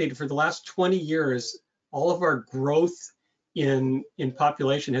accommodated for the last 20 years. All of our growth in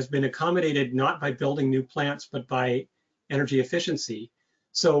population has been accommodated not by building new plants, but by energy efficiency.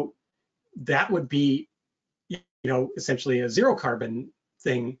 So that would be, essentially a zero carbon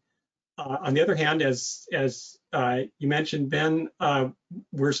thing. On the other hand, as you mentioned, Ben,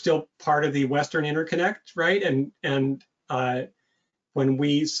 we're still part of the Western Interconnect, right? And when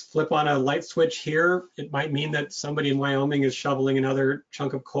we flip on a light switch here, it might mean that somebody in Wyoming is shoveling another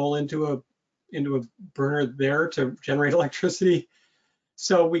chunk of coal into a burner there to generate electricity.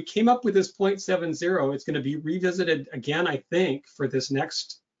 So we came up with this 0.70. It's going to be revisited again, I think, for this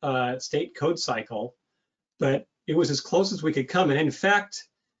next state code cycle. But it was as close as we could come. And in fact,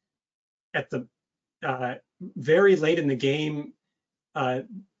 at the very late in the game,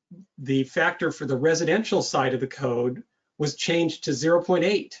 the factor for the residential side of the code was changed to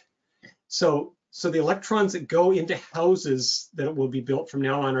 0.8. So the electrons that go into houses that will be built from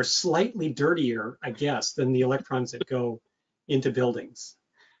now on are slightly dirtier, I guess, than the electrons that go into buildings.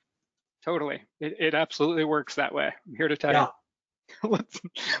 Totally. It absolutely works that way. I'm here to tell Yeah. you.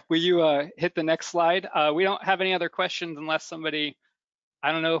 Will you hit the next slide? We don't have any other questions unless somebody,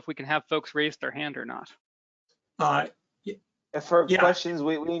 I don't know if we can have folks raise their hand or not. For Yeah. questions,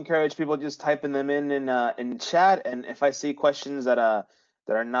 we encourage people just typing them in chat, and if I see questions that are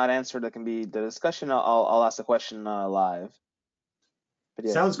not answered that can be the discussion, I'll ask the question live. But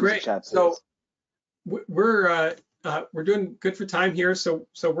yeah, Sounds use the great. chat, So please. we're doing good for time here. So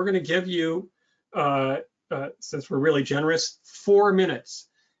we're going to give you, since we're really generous, 4 minutes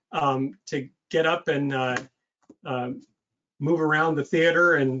to get up and move around the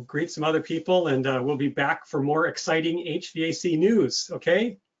theater and greet some other people, and we'll be back for more exciting HVAC news,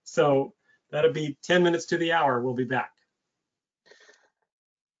 okay? So that'll be 10 minutes to the hour. We'll be back.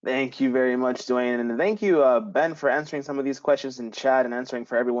 Thank you very much, Duane, and thank you, Ben, for answering some of these questions in chat and answering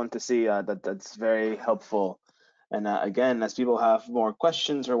for everyone to see. That's very helpful. And again, as people have more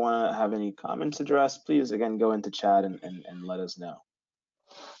questions or want to have any comments addressed, please again go into chat and let us know.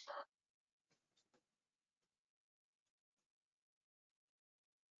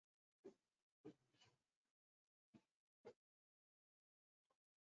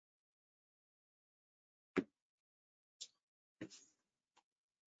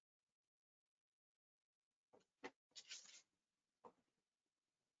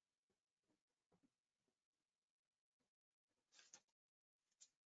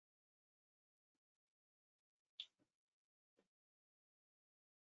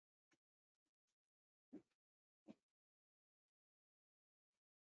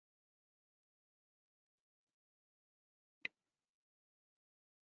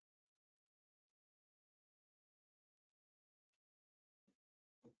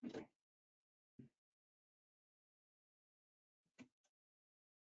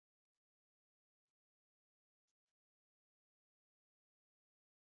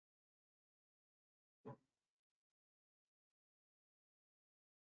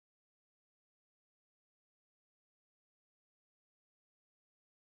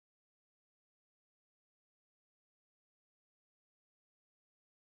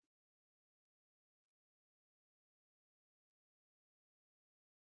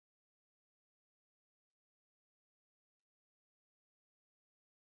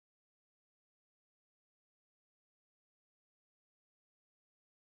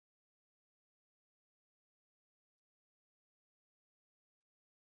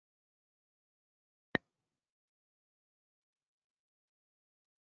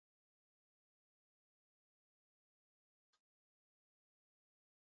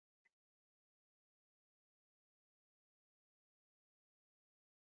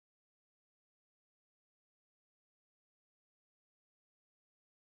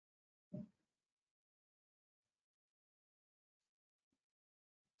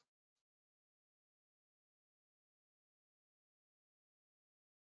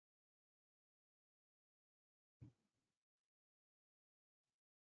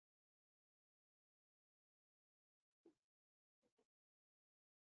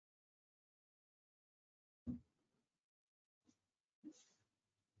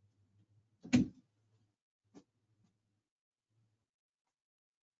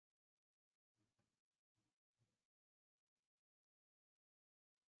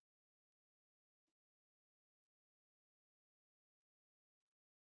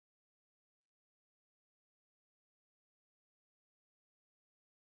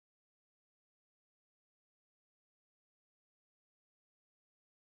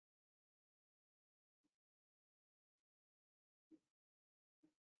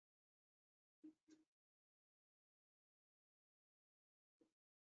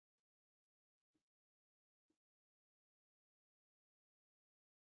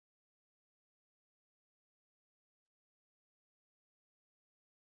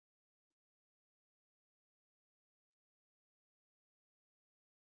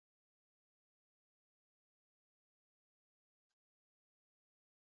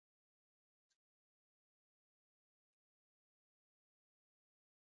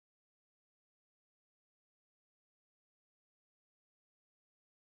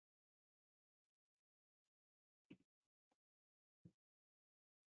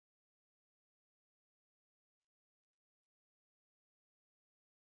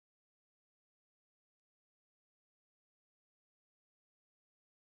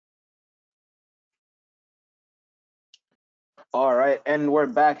 All right, and we're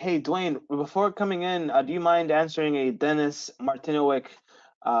back. Hey, Duane, before coming in, do you mind answering a Dennis Martinowick?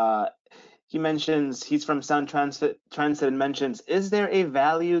 Uh, he mentions he's from Sound Transit and mentions, is there a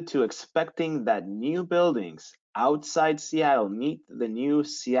value to expecting that new buildings outside Seattle meet the new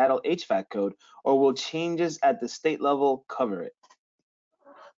Seattle HVAC code, or will changes at the state level cover it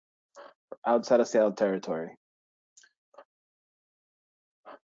outside of Seattle territory?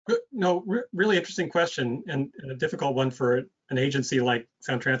 No, really interesting question, and a difficult one for an agency like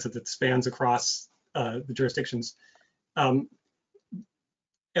Sound Transit that spans across the jurisdictions.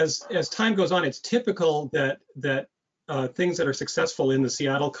 As time goes on, it's typical that things that are successful in the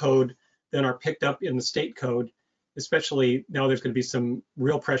Seattle code then are picked up in the state code, especially now there's going to be some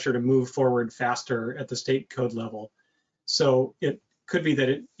real pressure to move forward faster at the state code level. So it could be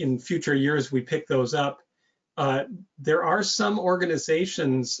that in future years we pick those up. There are some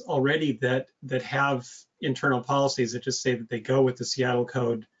organizations already that have internal policies that just say that they go with the Seattle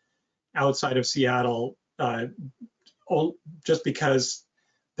code outside of Seattle just because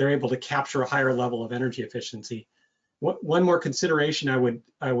they're able to capture a higher level of energy efficiency. One more consideration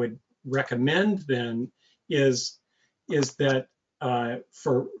I would recommend then is that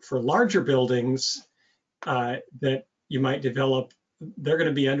for larger buildings that you might develop, they're going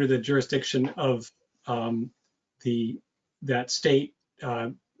to be under the jurisdiction of that state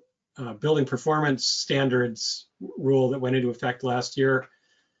building performance standards rule that went into effect last year,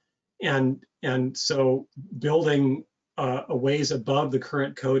 and so building a ways above the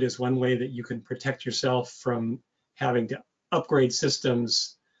current code is one way that you can protect yourself from having to upgrade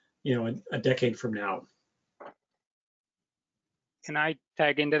systems, a decade from now. Can I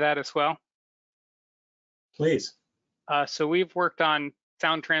tag into that as well? Please. So we've worked on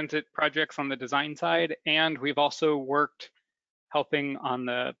Sound Transit projects on the design side, and we've also worked helping on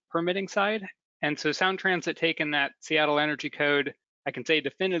the permitting side. And so Sound Transit taken that Seattle Energy Code, I can say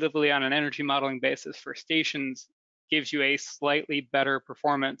definitively on an energy modeling basis for stations, gives you a slightly better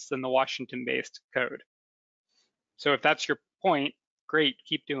performance than the Washington-based code. So if that's your point, great,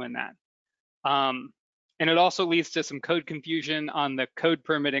 keep doing that. And it also leads to some code confusion on the code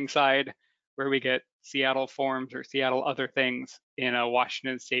permitting side, where we get Seattle forms or Seattle other things in a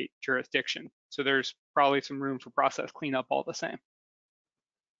Washington state jurisdiction. So there's probably some room for process cleanup all the same.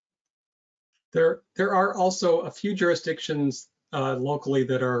 There are also a few jurisdictions locally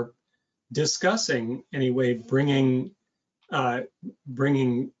that are discussing, anyway, bringing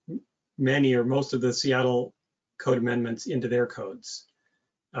many or most of the Seattle code amendments into their codes.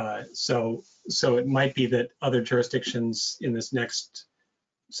 So it might be that other jurisdictions in this next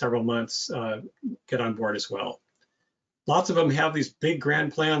several months get on board as well. Lots of them have these big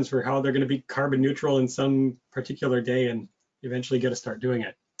grand plans for how they're going to be carbon neutral in some particular day and eventually get to start doing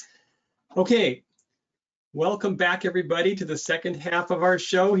it. Okay, welcome back everybody to the second half of our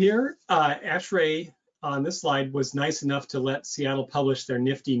show here. ASHRAE on this slide was nice enough to let Seattle publish their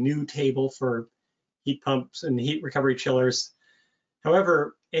nifty new table for heat pumps and heat recovery chillers.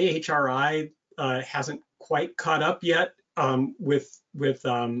 However, AHRI hasn't quite caught up yet with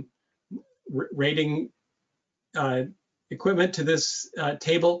rating equipment to this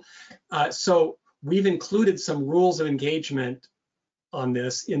table. So we've included some rules of engagement on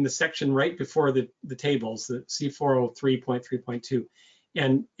this in the section right before the tables, the C403.3.2.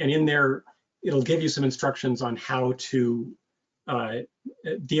 And in there, it'll give you some instructions on how to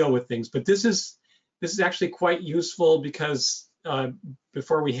deal with things. But this is actually quite useful because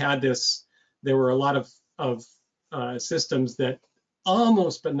before we had this, there were a lot of systems that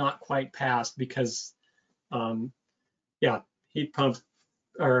almost but not quite passed because, heat pump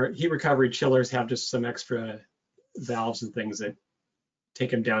or heat recovery chillers have just some extra valves and things that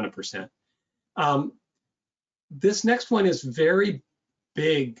take them down 1%. This next one is very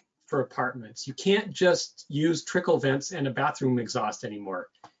big for apartments. You can't just use trickle vents and a bathroom exhaust anymore.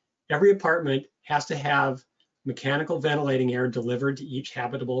 Every apartment has to have mechanical ventilating air delivered to each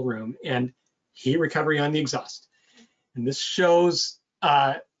habitable room and heat recovery on the exhaust. And this shows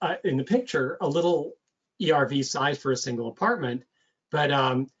in the picture a little ERV size for a single apartment, but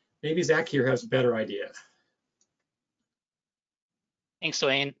maybe Zach here has a better idea. Thanks,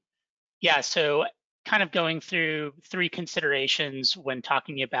 Duane. Yeah, so kind of going through three considerations when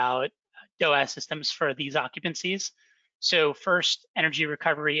talking about DOAS systems for these occupancies. So first, energy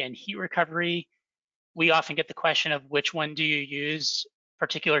recovery and heat recovery. We often get the question of which one do you use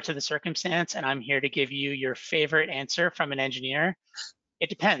particular to the circumstance, and I'm here to give you your favorite answer from an engineer. It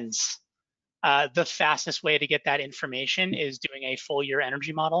depends. The fastest way to get that information is doing a full year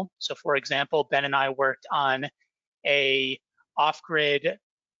energy model. So for example, Ben and I worked on a off-grid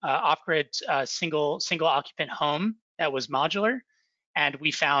single occupant home that was modular. And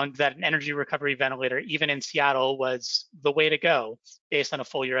we found that an energy recovery ventilator, even in Seattle, was the way to go based on a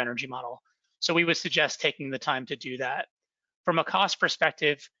full year energy model. So we would suggest taking the time to do that. From a cost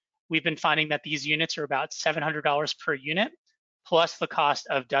perspective, we've been finding that these units are about $700 per unit, plus the cost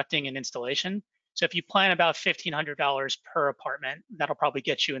of ducting and installation. So if you plan about $1,500 per apartment, that'll probably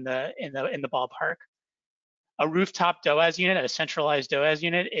get you in the ballpark. A rooftop DOAS unit, a centralized DOAS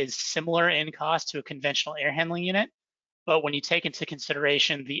unit, is similar in cost to a conventional air handling unit. But when you take into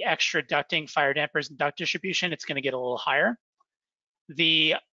consideration the extra ducting, fire dampers, and duct distribution, it's going to get a little higher.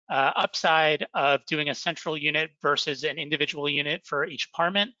 The upside of doing a central unit versus an individual unit for each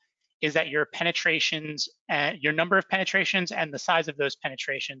apartment is that your penetrations and your number of penetrations and the size of those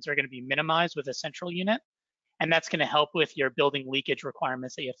penetrations are going to be minimized with a central unit. And that's going to help with your building leakage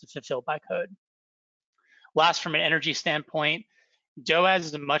requirements that you have to fulfill by code. Last, from an energy standpoint, DOAS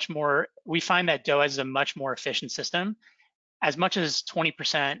is we find that DOAS is a much more efficient system, as much as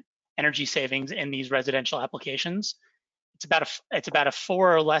 20% energy savings in these residential applications. It's about a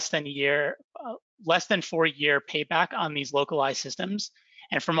 4 or less than 4 year payback on these localized systems.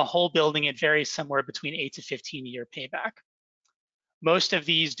 And from a whole building, it varies somewhere between 8 to 15 year payback. Most of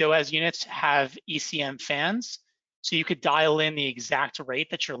these DOAS units have ECM fans, so you could dial in the exact rate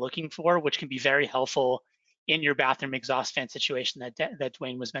that you're looking for, which can be very helpful in your bathroom exhaust fan situation that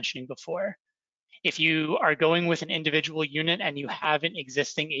Duane was mentioning before. If you are going with an individual unit and you have an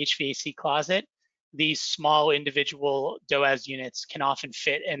existing HVAC closet, these small individual DOAS units can often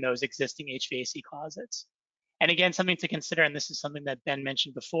fit in those existing HVAC closets. And again, something to consider, and this is something that Ben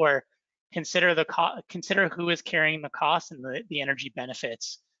mentioned before, consider who is carrying the cost and the energy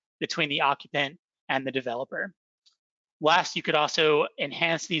benefits between the occupant and the developer. Last, you could also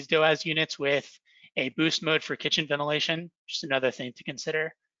enhance these DOAS units with a boost mode for kitchen ventilation, just another thing to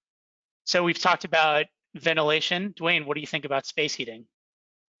consider. So we've talked about ventilation. Duane, what do you think about space heating?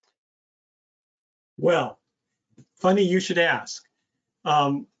 Well, funny you should ask.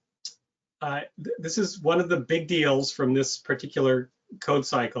 This is one of the big deals from this particular code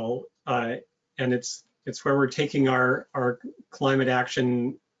cycle, and it's where we're taking our climate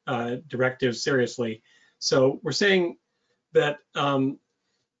action directive seriously. So we're saying that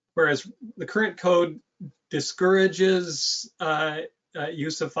whereas the current code discourages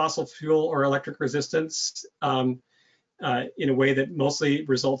use of fossil fuel or electric resistance in a way that mostly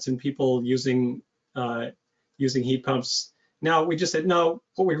results in people using heat pumps. Now we just said, no,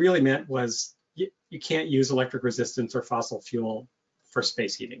 what we really meant was you can't use electric resistance or fossil fuel for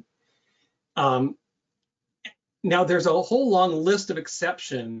space heating. Now there's a whole long list of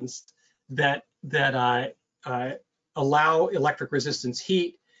exceptions that allow electric resistance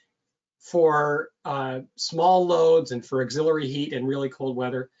heat for small loads and for auxiliary heat and really cold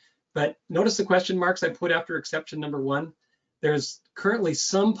weather. But notice the question marks I put after exception number 1. There's currently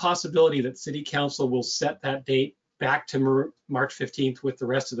some possibility that City Council will set that date back to March 15th with the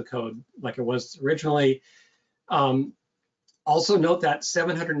rest of the code like it was originally. Also note that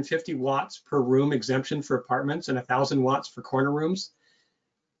 750 watts per room exemption for apartments and 1,000 watts for corner rooms.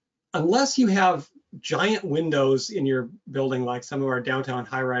 Unless you have giant windows in your building like some of our downtown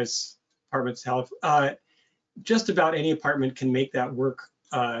high-rise apartments have, just about any apartment can make that work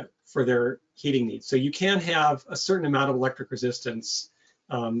for their heating needs. So you can have a certain amount of electric resistance,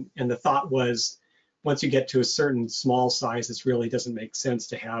 and the thought was once you get to a certain small size, this really doesn't make sense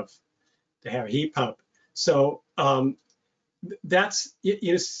to have a heat pump. So that's,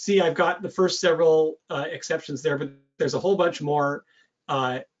 you see, I've got the first several exceptions there, but there's a whole bunch more.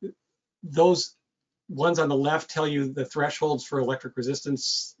 Those ones on the left tell you the thresholds for electric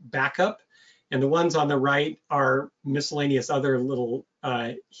resistance backup, and the ones on the right are miscellaneous other little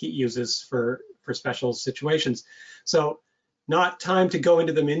heat uses for special situations. So not time to go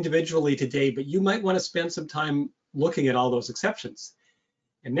into them individually today, but you might want to spend some time looking at all those exceptions.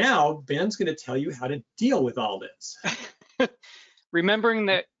 And now Ben's going to tell you how to deal with all this. Remembering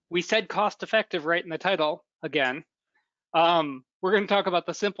that we said cost effective right in the title again, we're going to talk about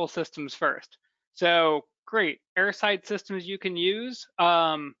the simple systems first. So great, airside systems you can use.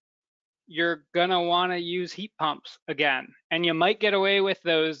 You're gonna want to use heat pumps again, and you might get away with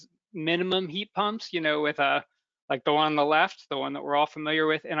those minimum heat pumps, you know, with like the one on the left, the one that we're all familiar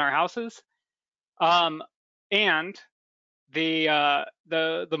with in our houses. And the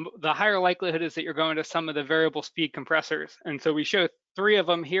higher likelihood is that you're going to some of the variable speed compressors. And so we show 3 of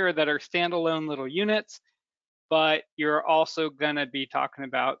them here that are standalone little units, but you're also gonna be talking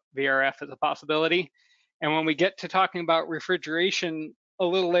about VRF as a possibility. And when we get to talking about refrigeration a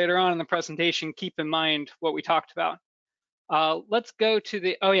little later on in the presentation, keep in mind what we talked about. Let's go to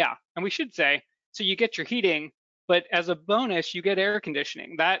the, oh yeah, and we should say, so you get your heating, But as a bonus, you get air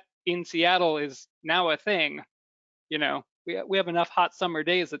conditioning. That in Seattle is now a thing. You know, we have enough hot summer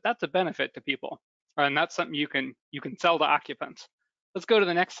days that that's a benefit to people, and that's something you can sell to occupants. Let's go to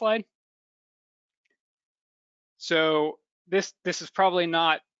the next slide. So this is probably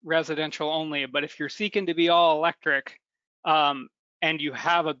not residential only, but if you're seeking to be all electric, and you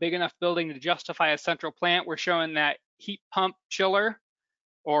have a big enough building to justify a central plant, we're showing that heat pump chiller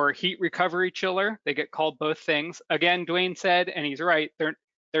or heat recovery chiller. They get called both things. Again, Duane said, and he's right, they're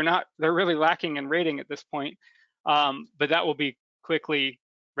really lacking in rating at this point, but that will be quickly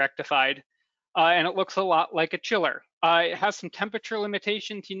rectified. And it looks a lot like a chiller. It has some temperature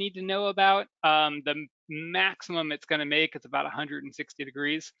limitations you need to know about. The maximum it's going to make is about 160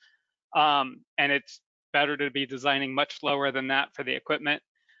 degrees, and it's better to be designing much lower than that for the equipment.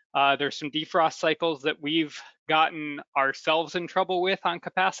 There's some defrost cycles that we've gotten ourselves in trouble with on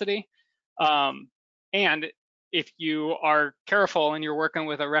capacity. And if you are careful and you're working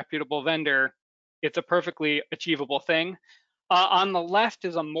with a reputable vendor, it's a perfectly achievable thing. On the left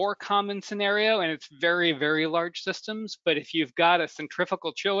is a more common scenario, and it's very, very large systems. But if you've got a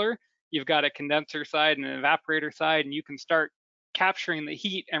centrifugal chiller, you've got a condenser side and an evaporator side, and you can start capturing the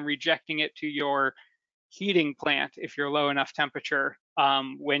heat and rejecting it to your heating plant if you're low enough temperature,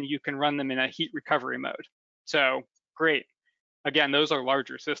 when you can run them in a heat recovery mode. So great. Again, those are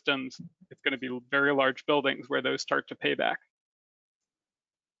larger systems. It's going to be very large buildings where those start to pay back.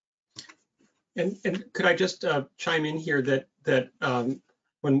 And could I just chime in here that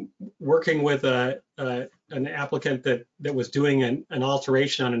when working with an applicant that was doing an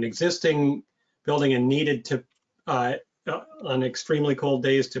alteration on an existing building and needed to on extremely cold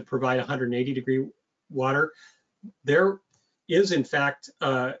days to provide 180-degree water, there is in fact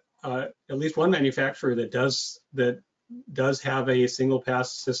at least one manufacturer that does have a single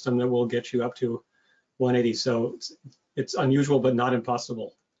pass system that will get you up to 180. So it's unusual but not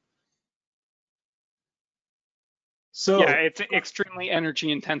impossible. So yeah, it's extremely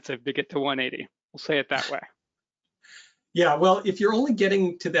energy intensive to get to 180. We'll say it that way. Yeah, well, if you're only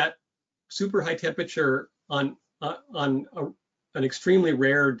getting to that super high temperature on an extremely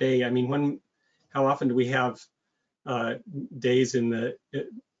rare day, I mean, how often do we have days in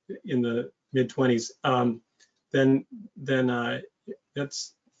the mid-20s? Then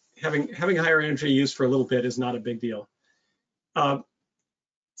that's having higher energy use for a little bit is not a big deal.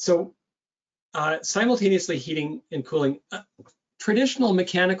 Simultaneously heating and cooling. Traditional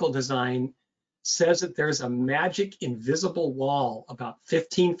mechanical design says that there's a magic invisible wall about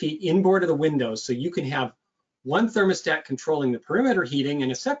 15 feet inboard of the windows, so you can have one thermostat controlling the perimeter heating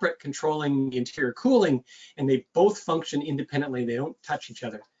and a separate controlling the interior cooling, and they both function independently. They don't touch each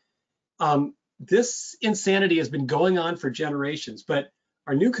other. This insanity has been going on for generations, but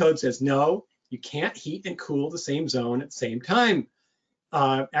our new code says, no, you can't heat and cool the same zone at the same time.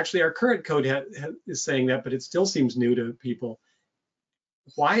 Actually, our current code is saying that, but it still seems new to people.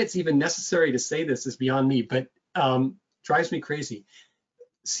 Why it's even necessary to say this is beyond me, but drives me crazy.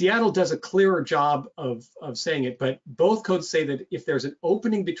 Seattle does a clearer job of saying it, but both codes say that if there's an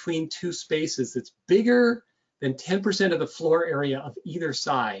opening between two spaces that's bigger than 10% of the floor area of either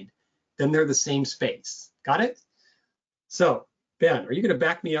side, then they're the same space. Got it? So, Ben, are you going to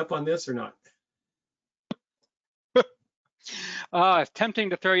back me up on this or not? It's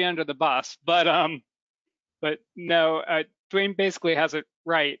tempting to throw you under the bus, but no, Duane basically has it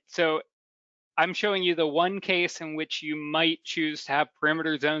right. So I'm showing you the one case in which you might choose to have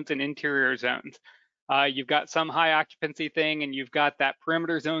perimeter zones and interior zones. You've got some high occupancy thing, and you've got that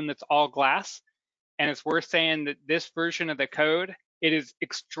perimeter zone that's all glass. And it's worth saying that this version of the code, it is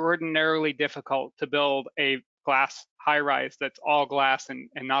extraordinarily difficult to build a glass high-rise that's all glass and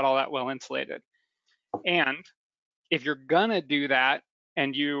not all that well insulated. And if you're gonna do that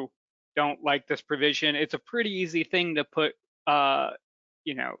and you don't like this provision, it's a pretty easy thing to put,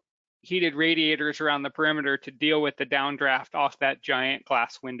 heated radiators around the perimeter to deal with the downdraft off that giant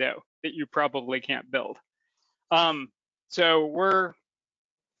glass window that you probably can't build. So we're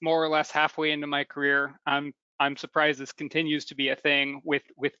more or less halfway into my career. I'm surprised this continues to be a thing with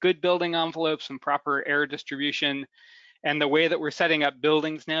good building envelopes and proper air distribution. And the way that we're setting up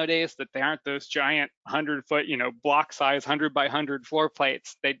buildings nowadays, that they aren't those giant 100-foot, block size 100 by 100 floor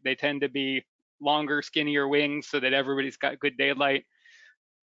plates. They tend to be longer, skinnier wings so that everybody's got good daylight.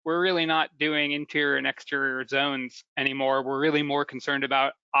 We're really not doing interior and exterior zones anymore. We're really more concerned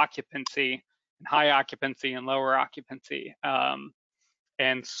about occupancy, and high occupancy and lower occupancy,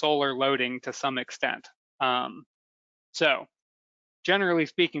 and solar loading to some extent. So generally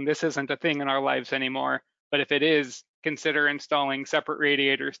speaking, this isn't a thing in our lives anymore. But if it is, consider installing separate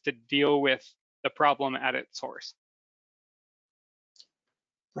radiators to deal with the problem at its source.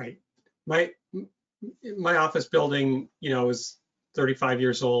 Right. My office building, is 35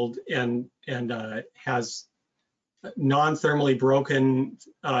 years old and has non-thermally broken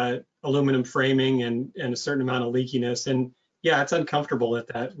aluminum framing and a certain amount of leakiness. And yeah, it's uncomfortable at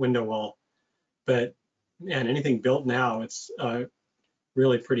that window wall. But man, anything built now, it's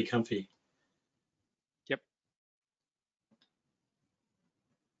really pretty comfy. Yep.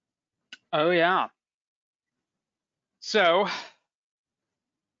 Oh yeah. So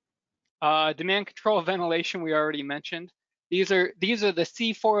demand control ventilation we already mentioned. These are the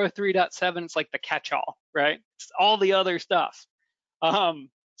C403.7. It's like the catch-all, right? It's all the other stuff.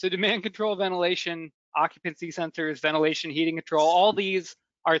 So demand control ventilation, occupancy sensors, ventilation, heating control, all these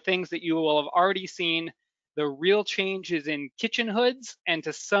are things that you will have already seen. The real change is in kitchen hoods and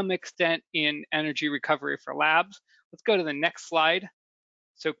to some extent in energy recovery for labs. Let's go to the next slide.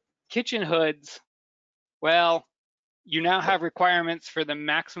 So kitchen hoods, well, you now have requirements for the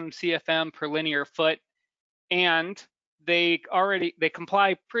maximum CFM per linear foot, and they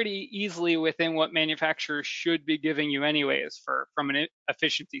comply pretty easily within what manufacturers should be giving you anyways from an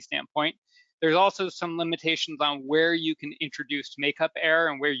efficiency standpoint. There's also some limitations on where you can introduce makeup air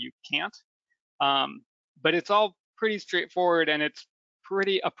and where you can't. But it's all pretty straightforward and it's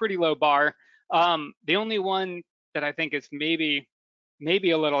a pretty low bar. The only one that I think is maybe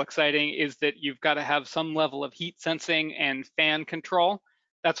a little exciting is that you've got to have some level of heat sensing and fan control.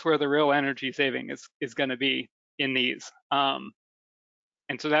 That's where the real energy saving is going to be in these. And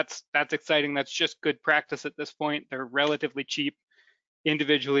so that's exciting. That's just good practice at this point. They're relatively cheap,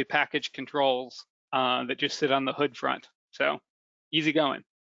 individually packaged controls that just sit on the hood front. So easy going.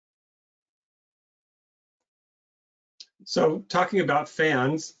 So talking about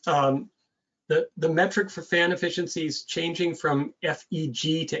fans, the metric for fan efficiency is changing from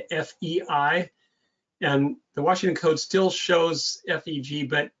FEG to FEI, and the Washington Code still shows FEG,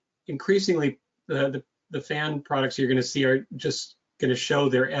 but increasingly the fan products you're going to see are just going to show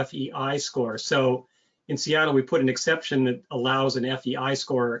their FEI score. So in Seattle, we put an exception that allows an FEI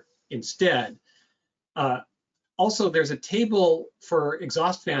score instead. Also, there's a table for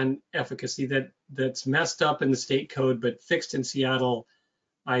exhaust fan efficacy that's messed up in the state code, but fixed in Seattle.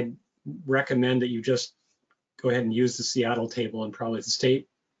 I'd recommend that you just go ahead and use the Seattle table, and probably the state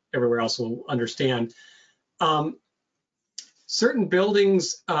everywhere else will understand. Certain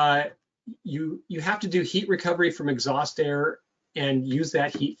buildings, you have to do heat recovery from exhaust air and use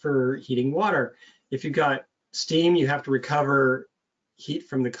that heat for heating water. If you've got steam, you have to recover heat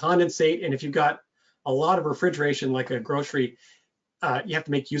from the condensate, and if you've got a lot of refrigeration like a grocery, you have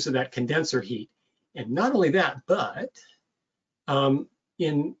to make use of that condenser heat. And not only that, but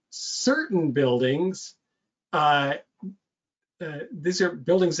in certain buildings, these are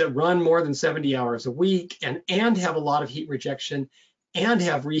buildings that run more than 70 hours a week and have a lot of heat rejection and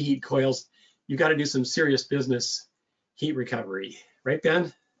have reheat coils. You've got to do some serious business heat recovery, right,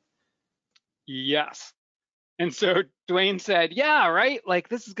 Ben? Yes. And so Duane said, yeah, right, like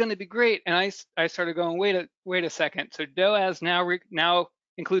this is going to be great. And I started going, wait a second. So DOAS now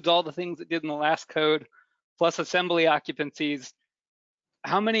includes all the things it did in the last code, plus assembly occupancies.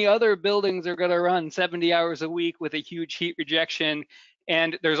 How many other buildings are going to run 70 hours a week with a huge heat rejection?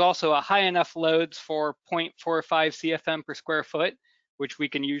 And there's also a high enough loads for 0.45 CFM per square foot, which we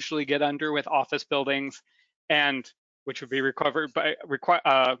can usually get under with office buildings, and which would be recovered by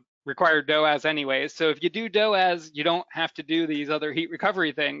required DOAS anyways. So if you do DOAS, you don't have to do these other heat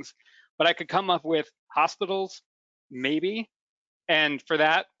recovery things. But I could come up with hospitals, maybe. And for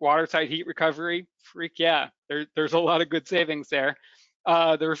that, waterside heat recovery, freak yeah, there's a lot of good savings there.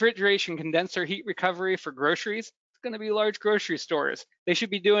 The refrigeration condenser heat recovery for groceries, it's going to be large grocery stores. They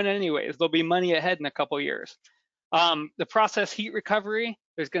should be doing it anyways. There'll be money ahead in a couple years. The process heat recovery,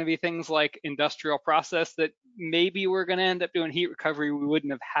 there's going to be things like industrial process that maybe we're going to end up doing heat recovery we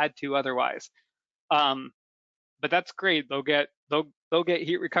wouldn't have had to otherwise. But that's great. They'll get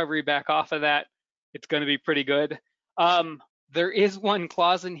heat recovery back off of that. It's going to be pretty good. There is one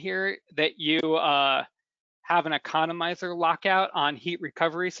clause in here that you have an economizer lockout on heat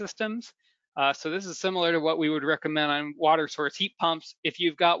recovery systems. So this is similar to what we would recommend on water source heat pumps. If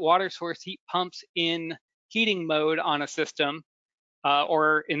you've got water source heat pumps in heating mode on a system,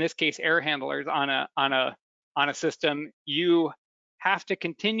 or in this case, air handlers on a system, you have to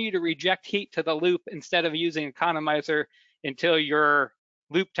continue to reject heat to the loop instead of using economizer until your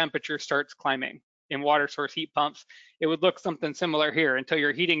loop temperature starts climbing. In water source heat pumps, it would look something similar here. Until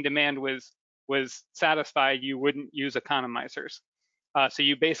your heating demand was satisfied, you wouldn't use economizers. So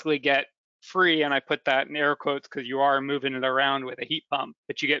you basically get free, and I put that in air quotes because you are moving it around with a heat pump,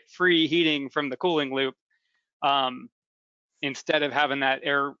 but you get free heating from the cooling loop instead of having that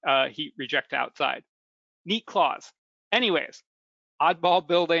air heat reject outside. Neat clause. Anyways, oddball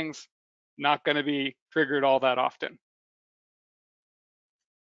buildings, not going to be triggered all that often.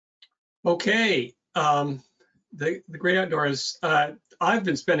 Okay, the great outdoors. I've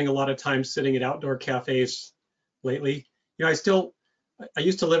been spending a lot of time sitting at outdoor cafes lately. You know, I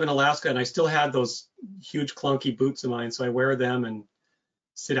used to live in Alaska, and I still had those huge clunky boots of mine, so I wear them and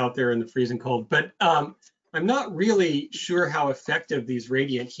sit out there in the freezing cold. But I'm not really sure how effective these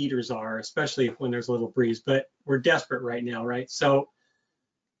radiant heaters are, especially when there's a little breeze, but we're desperate right now, right? So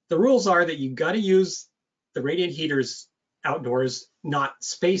the rules are that you've got to use the radiant heaters outdoors, not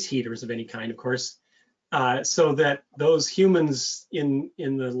space heaters of any kind, of course, so that those humans in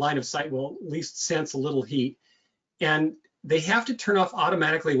the line of sight will at least sense a little heat. And they have to turn off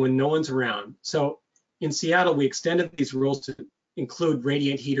automatically when no one's around. So in Seattle, we extended these rules to include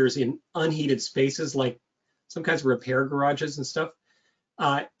radiant heaters in unheated spaces, like some kinds of repair garages and stuff.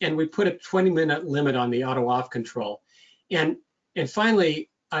 And we put a 20-minute limit on the auto off control. And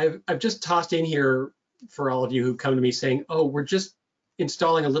finally, I've just tossed in here for all of you who come to me saying, oh, we're just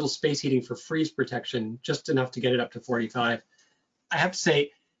installing a little space heating for freeze protection, just enough to get it up to 45. I have to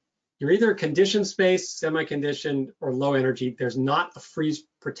say, you're either conditioned space, semi-conditioned, or low energy. There's not a freeze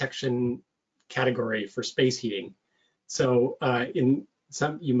protection category for space heating. So in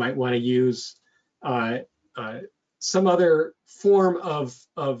some, you might want to use some other form of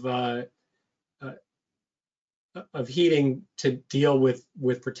heating to deal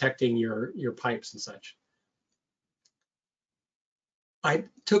with protecting your pipes and such. I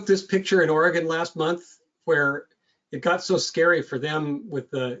took this picture in Oregon last month where it got so scary for them with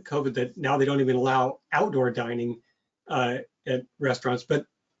the COVID that now they don't even allow outdoor dining at restaurants. But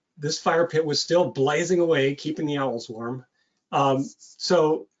this fire pit was still blazing away, keeping the owls warm.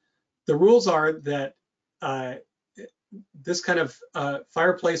 So the rules are that this kind of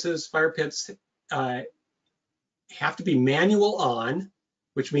fireplaces, fire pits have to be manual on,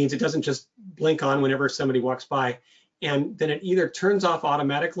 which means it doesn't just blink on whenever somebody walks by. And then it either turns off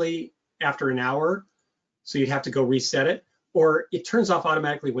automatically after an hour, so you'd have to go reset it, or it turns off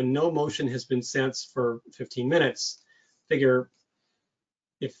automatically when no motion has been sensed for 15 minutes. Figure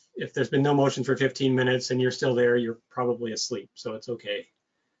if there's been no motion for 15 minutes and you're still there, you're probably asleep, so it's okay.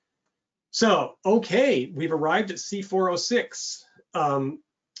 So, okay, we've arrived at C406,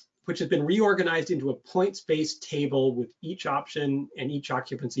 which has been reorganized into a points-based table with each option and each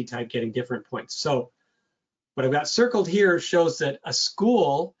occupancy type getting different points. So what I've got circled here shows that a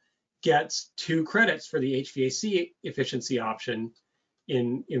school gets 2 credits for the HVAC efficiency option.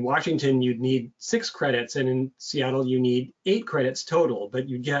 In Washington, you'd need 6 credits, and in Seattle, you need 8 credits total, but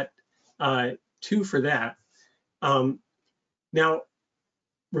you get 2 for that. Now,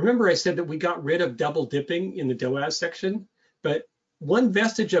 remember I said that we got rid of double dipping in the DOAS section, but one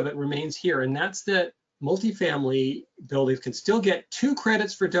vestige of it remains here, and that's that multifamily buildings can still get 2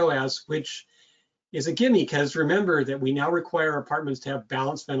 credits for DOAS, which is a gimme, because remember that we now require apartments to have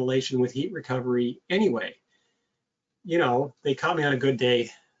balanced ventilation with heat recovery anyway. You know, they caught me on a good day,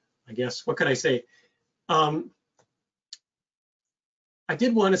 I guess. What could I say? I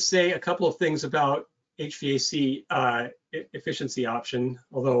did want to say a couple of things about HVAC efficiency option,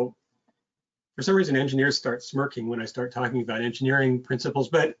 although for some reason engineers start smirking when I start talking about engineering principles.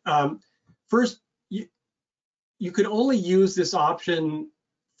 But first, you could only use this option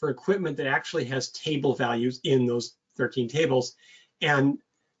for equipment that actually has table values in those 13 tables. And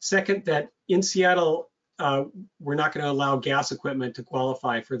second, that in Seattle, we're not going to allow gas equipment to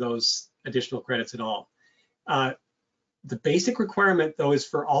qualify for those additional credits at all. The basic requirement, though, is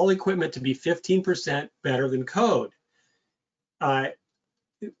for all equipment to be 15% better than code.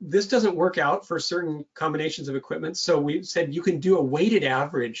 This doesn't work out for certain combinations of equipment, so we said you can do a weighted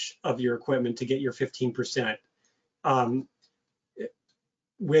average of your equipment to get your 15%.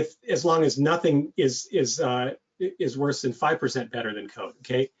 With as long as nothing is worse than 5% better than code.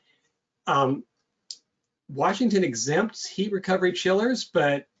 Okay. Washington exempts heat recovery chillers,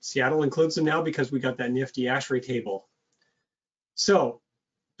 but Seattle includes them now because we got that nifty ASHRAE table. So,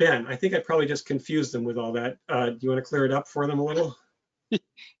 Ben, I think I probably just confused them with all that. Do you want to clear it up for them a little?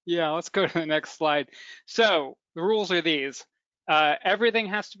 Yeah, let's go to the next slide. So the rules are these. Everything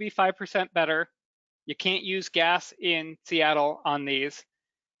has to be 5% better. You can't use gas in Seattle on these.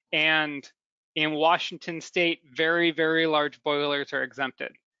 And in Washington State, very, very large boilers are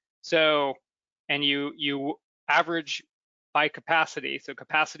exempted. So, and you average by capacity, so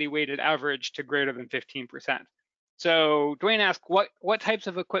capacity weighted average to greater than 15%. So Duane asked, what types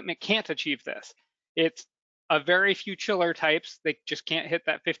of equipment can't achieve this? It's a very few chiller types. They just can't hit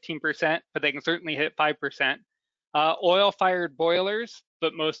that 15%, but they can certainly hit 5%. Oil-fired boilers,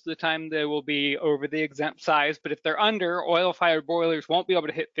 but most of the time they will be over the exempt size. But if they're under, oil-fired boilers won't be able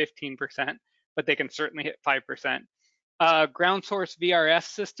to hit 15%, but they can certainly hit 5%. Ground source VRF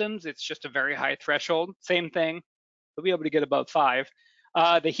systems, it's just a very high threshold. Same thing, they'll be able to get above 5.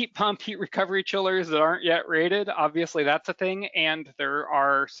 The heat pump, heat recovery chillers that aren't yet rated, obviously that's a thing, and there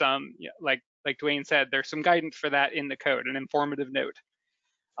are some, like Duane said, there's some guidance for that in the code, an informative note.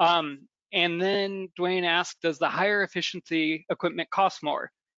 And then Duane asked, does the higher efficiency equipment cost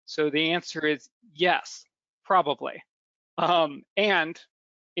more? So the answer is yes, probably. And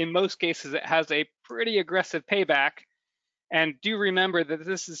in most cases, it has a pretty aggressive payback. And do remember that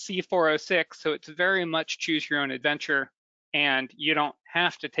this is C406, so it's very much choose your own adventure, and you don't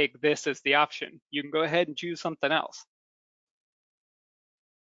have to take this as the option. You can go ahead and choose something else.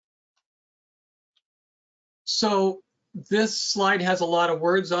 So this slide has a lot of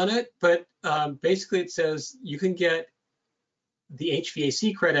words on it, but basically it says you can get the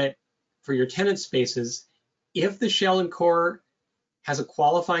HVAC credit for your tenant spaces if the shell and core has a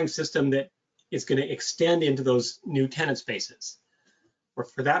qualifying system that is going to extend into those new tenant spaces. Or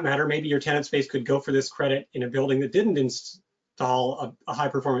for that matter, maybe your tenant space could go for this credit in a building that didn't install a high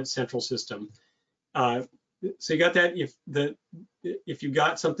performance central system. So you got that. If you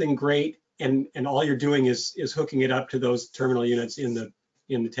got something great and all you're doing is hooking it up to those terminal units in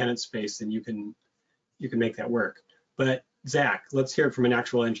the tenant space, then you can make that work. But Zach, let's hear it from an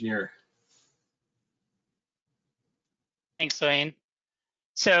actual engineer. Thanks, Duane.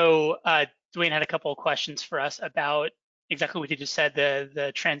 So Duane had a couple of questions for us about exactly what you just said,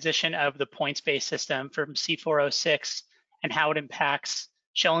 the transition of the points-based system from C406 and how it impacts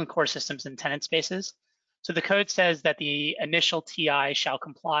shell and core systems in tenant spaces. So the code says that the initial TI shall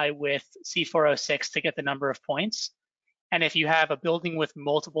comply with C406 to get the number of points. And if you have a building with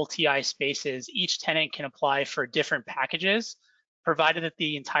multiple TI spaces, each tenant can apply for different packages, provided that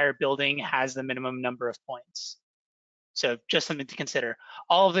the entire building has the minimum number of points. So just something to consider.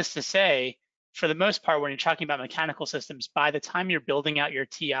 All of this to say, for the most part, when you're talking about mechanical systems, by the time you're building out your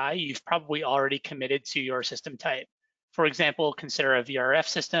TI, you've probably already committed to your system type. For example, consider a VRF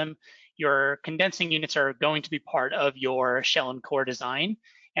system. Your condensing units are going to be part of your shell and core design,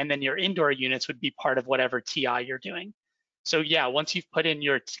 and then your indoor units would be part of whatever TI you're doing. So yeah, once you've put in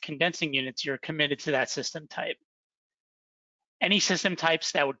your condensing units, you're committed to that system type. Any system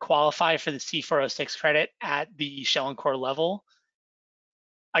types that would qualify for the C406 credit at the shell and core level,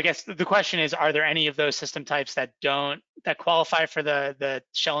 I guess the question is, are there any of those system types that qualify for the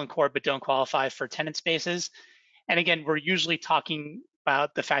shell and core but don't qualify for tenant spaces? And again, we're usually talking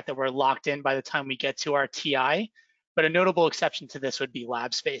about the fact that we're locked in by the time we get to our TI, but a notable exception to this would be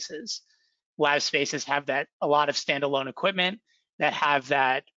lab spaces. Lab spaces have a lot of standalone equipment that have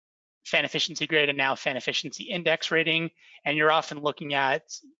that fan efficiency grade and now fan efficiency index rating, and you're often looking at,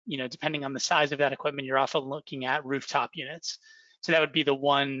 depending on the size of that equipment, you're often looking at rooftop units. So that would be the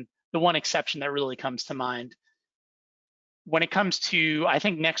one exception that really comes to mind. When it comes to, I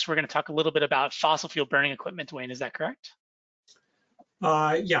think next we're going to talk a little bit about fossil fuel burning equipment, Duane, is that correct?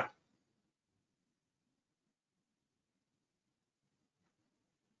 Yeah.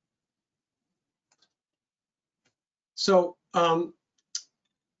 So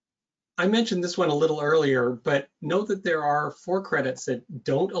I mentioned this one a little earlier, but note that there are 4 credits that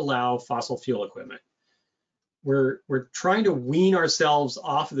don't allow fossil fuel equipment. We're trying to wean ourselves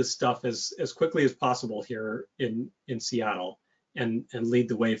off of this stuff as quickly as possible here in Seattle and lead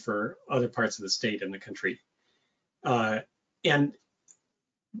the way for other parts of the state and the country. And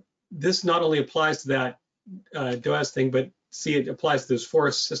this not only applies to that DOAS thing, but see, it applies to those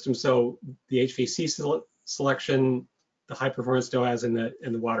 4 systems. So the HVAC selection, the high performance DOAS, and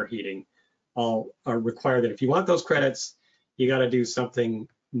the water heating all are required that if you want those credits, you got to do something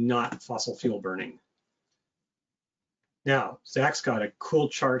not fossil fuel burning. Now, Zach's got a cool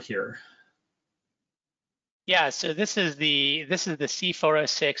chart here. Yeah, so this is the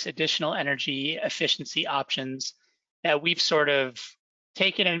C406 additional energy efficiency options that we've sort of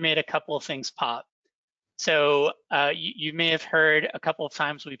taken and made a couple of things pop. So you may have heard a couple of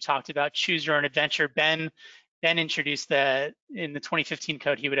times we've talked about choose your own adventure. Ben introduced in the 2015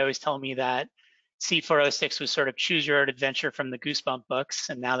 code, he would always tell me that C406 was sort of choose your own adventure from the Goosebump books,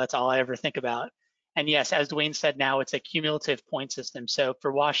 and now that's all I ever think about. And yes, as Duane said, now it's a cumulative point system. So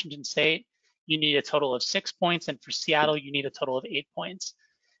for Washington State, you need a total of 6 points, and for Seattle, you need a total of 8 points.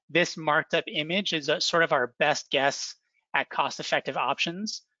 This marked up image is sort of our best guess at cost-effective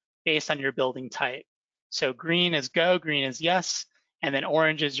options based on your building type. So green is go, green is yes, and then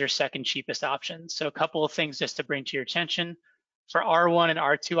orange is your second cheapest option. So a couple of things just to bring to your attention. For R1 and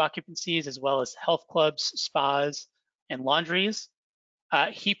R2 occupancies, as well as health clubs, spas, and laundries,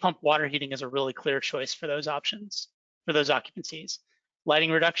 heat pump water heating is a really clear choice for those options, for those occupancies.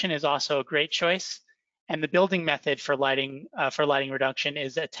 Lighting reduction is also a great choice. And the building method for lighting reduction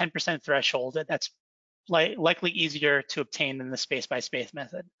is a 10% threshold. That's likely easier to obtain than the space by space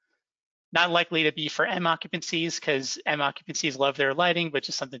method. Not likely to be for M occupancies because M occupancies love their lighting, but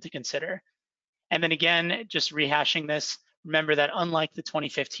just something to consider. And then again, just rehashing this, remember that unlike the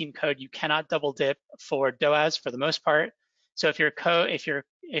 2015 code, you cannot double dip for DOAS for the most part. So if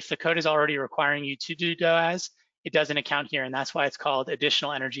the code is already requiring you to do DOAS, it doesn't account here, and that's why it's called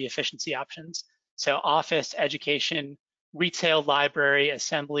additional energy efficiency options. So office, education, retail, library,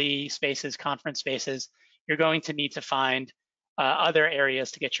 assembly spaces, conference spaces, you're going to need to find other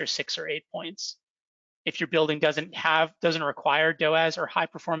areas to get your 6 or 8 points. If your building doesn't require DOAS or high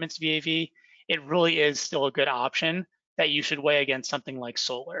performance VAV, it really is still a good option that you should weigh against something like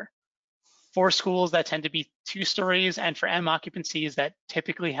solar. For schools that tend to be 2 stories and for M occupancies that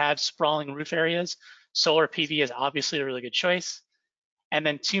typically have sprawling roof areas, solar PV is obviously a really good choice. And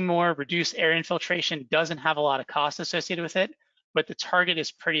then 2 more, reduced air infiltration doesn't have a lot of cost associated with it, but the target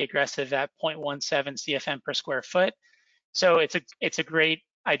is pretty aggressive at 0.17 CFM per square foot. So it's a great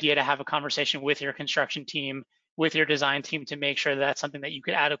idea to have a conversation with your construction team, with your design team to make sure that that's something that you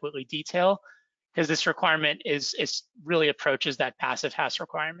could adequately detail, because this requirement is really approaches that passive house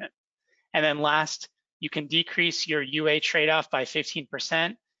requirement. And then last, you can decrease your UA trade-off by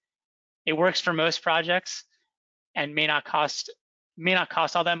 15%. It works for most projects and may not cost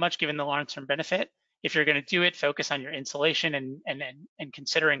all that much given the long-term benefit. If you're going to do it, focus on your insulation and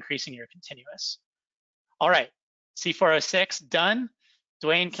consider increasing your continuous. All right, C406 done.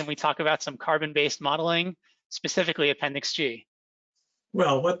 Duane, can we talk about some carbon-based modeling, specifically Appendix G?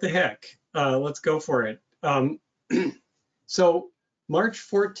 Well, what the heck? Let's go for it. So March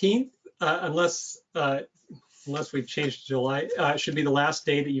 14th, unless we've changed July, should be the last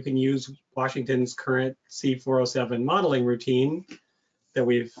day that you can use Washington's current C407 modeling routine that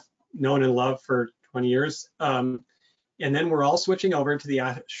we've known and loved for 20 years. And then we're all switching over to the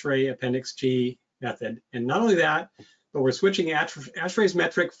ASHRAE Appendix G method. And not only that, but we're switching ASHRAE's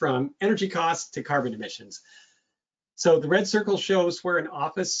metric from energy costs to carbon emissions. So the red circle shows where an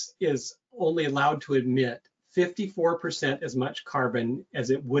office is only allowed to emit 54% as much carbon as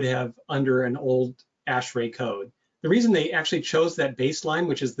it would have under an old ASHRAE code. The reason they actually chose that baseline,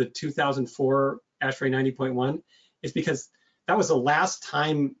 which is the 2004 ASHRAE 90.1, is because that was the last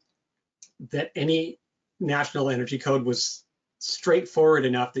time that any national energy code was straightforward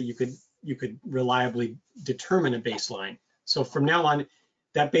enough that you could reliably determine a baseline. So from now on,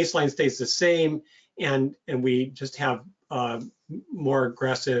 that baseline stays the same, and we just have more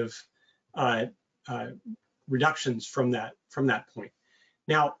aggressive reductions from that point.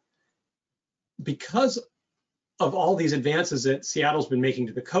 Now, because of all these advances that Seattle's been making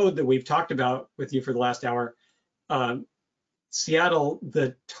to the code that we've talked about with you for the last hour, Seattle,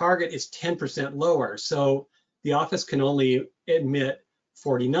 the target is 10% lower. So the office can only emit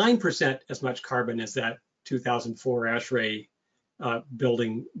 49% as much carbon as that 2004 ASHRAE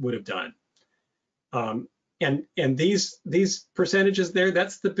building would have done. And these percentages there,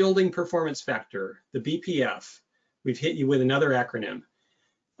 that's the building performance factor, the BPF. We've hit you with another acronym.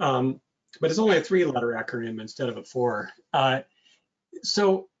 But it's only a 3-letter acronym instead of a 4.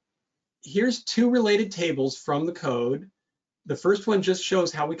 So here's 2 related tables from the code. The first one just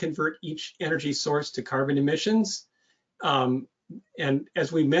shows how we convert each energy source to carbon emissions. And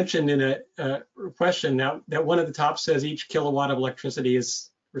as we mentioned in a question, that one at the top says each kilowatt of electricity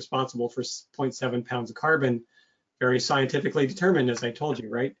is responsible for 0.7 pounds of carbon, very scientifically determined, as I told you,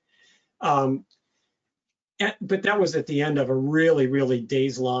 right? But that was at the end of a really, really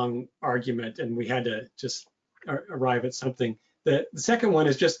days-long argument, and we had to just arrive at something. The second one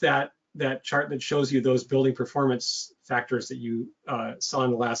is just that chart that shows you those building performance factors that you saw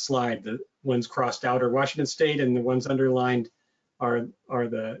in the last slide. The ones crossed out are Washington State, and the ones underlined are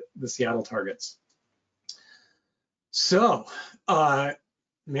the Seattle targets. So,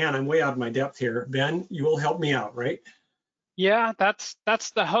 man, I'm way out of my depth here. Ben, you will help me out, right? Yeah, that's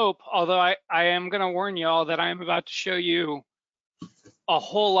the hope. Although I am going to warn you all that I am about to show you a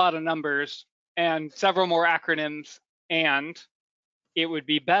whole lot of numbers and several more acronyms, and it would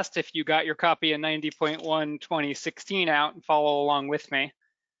be best if you got your copy of 90.1 2016 out and follow along with me.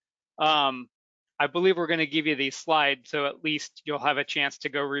 I believe we're going to give you these slides, so at least you'll have a chance to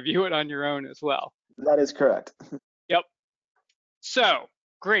go review it on your own as well. That is correct. Yep. So,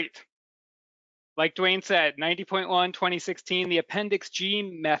 great. like Duane said, 90.1, 2016, the Appendix G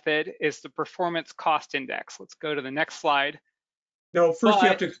method is the performance cost index. Let's go to the next slide. No, first you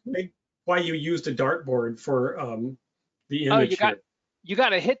have to explain why you used a dartboard for the image here. You got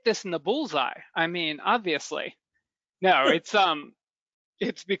to hit this in the bullseye. I mean, obviously. No,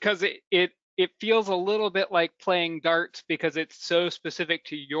 it's because it feels a little bit like playing darts because it's so specific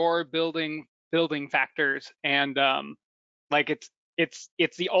to your building factors, and like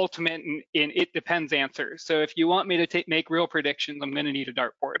it's the ultimate in it depends answer. So if you want me to make real predictions, I'm going to need a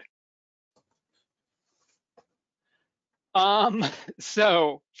dartboard.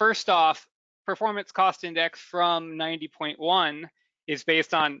 So first off, performance cost index from 90.1 is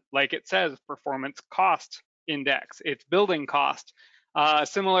based on, like it says, performance cost index. It's building cost.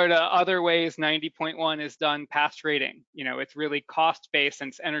 Similar to other ways 90.1 is done past rating. You know, it's really cost based and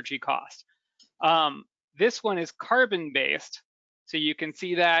it's energy cost. This one is carbon based. So you can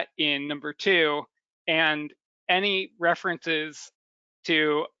see that in number 2, and any references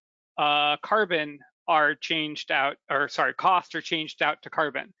to carbon are changed out, or sorry, costs are changed out to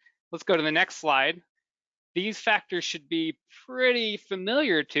carbon. Let's go to the next slide. These factors should be pretty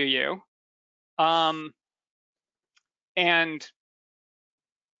familiar to you. And,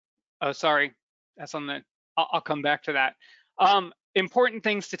 oh, sorry, that's on the, I'll come back to that. Important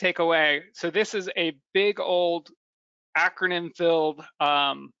things to take away. So this is a big old acronym filled,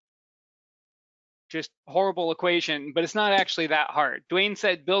 just horrible equation, but it's not actually that hard. Duane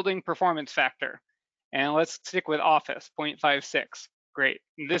said building performance factor. And let's stick with office, 0.56. Great.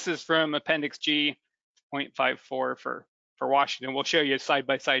 And this is from Appendix G, 0.54 for Washington. We'll show you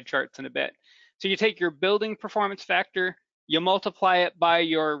side-by-side charts in a bit. So you take your building performance factor, you multiply it by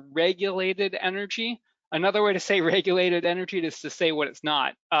your regulated energy. Another way to say regulated energy is to say what it's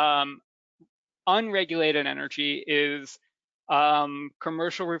not. Unregulated energy is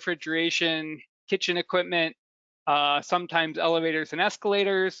commercial refrigeration, kitchen equipment, sometimes elevators and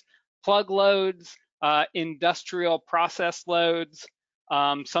escalators, plug loads, industrial process loads,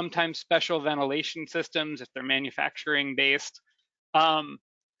 sometimes special ventilation systems if they're manufacturing based.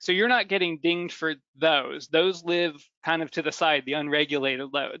 So you're not getting dinged for those. Those live kind of to the side, the unregulated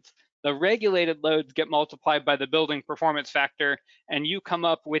loads. The regulated loads get multiplied by the building performance factor, and you come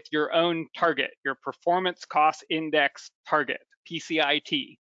up with your own target, your performance cost index target,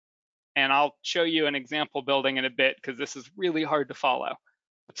 PCIT. And I'll show you an example building in a bit because this is really hard to follow.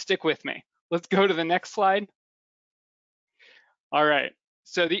 But stick with me. Let's go to the next slide. All right,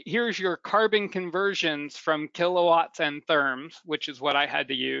 so here's your carbon conversions from kilowatts and therms, which is what I had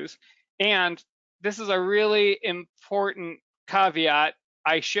to use. And this is a really important caveat.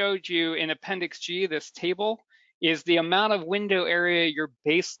 I showed you in Appendix G, this table is the amount of window area your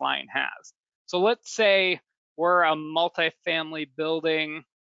baseline has. So let's say we're a multifamily building.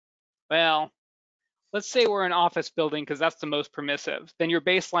 Well, let's say we're an office building because that's the most permissive. Then your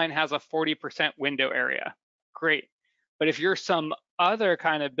baseline has a 40% window area. Great. But if you're some other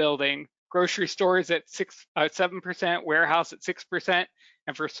kind of building, grocery store is at 7%, warehouse at 6%,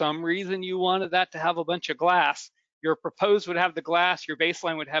 and for some reason you wanted that to have a bunch of glass, your proposed would have the glass, your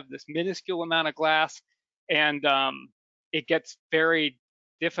baseline would have this minuscule amount of glass, and it gets very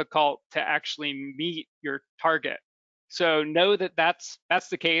difficult to actually meet your target. So know that that's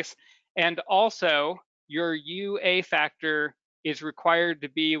the case. And also, your UA factor is required to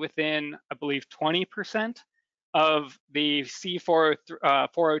be within, I believe, 20% of the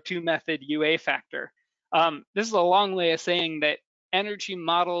C402 method UA factor. This is a long way of saying that energy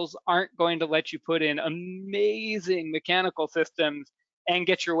models aren't going to let you put in amazing mechanical systems and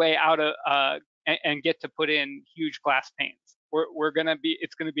get your way out of and get to put in huge glass panes.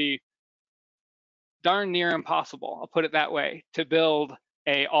 It's gonna be darn near impossible, I'll put it that way, to build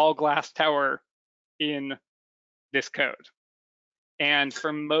a all glass tower in this code. And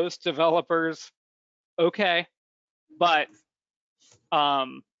for most developers, okay, but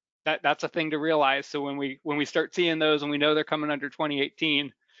that's a thing to realize. So when we start seeing those and we know they're coming under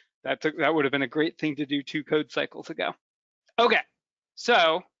 2018, that would have been a great thing to do 2 code cycles ago. Okay,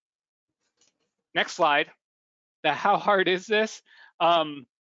 so next slide. How hard is this?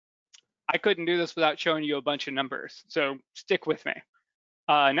 I couldn't do this without showing you a bunch of numbers, so stick with me.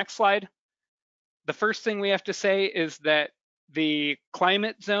 Next slide. The first thing we have to say is that the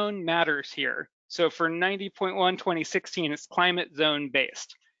climate zone matters here. So for 90.1 2016, it's climate zone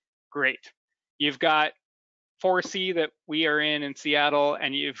based. Great. You've got 4C that we are in Seattle,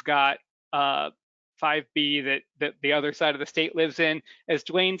 and you've got 5B that the other side of the state lives in. As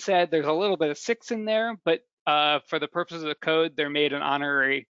Duane said, there's a little bit of 6 in there, but for the purposes of the code, they're made an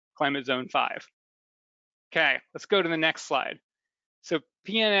honorary climate zone 5. Okay, let's go to the next slide. So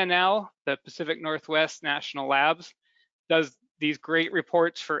PNNL, the Pacific Northwest National Labs, does these great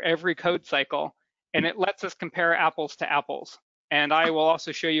reports for every code cycle, and it lets us compare apples to apples. And I will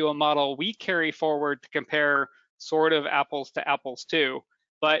also show you a model we carry forward to compare sort of apples to apples too.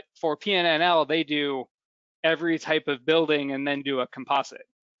 But for PNNL, they do every type of building and then do a composite.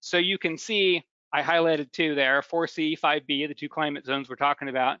 So you can see, I highlighted two there, 4C, 5B, the two climate zones we're talking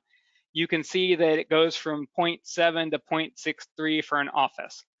about. You can see that it goes from 0.7 to 0.63 for an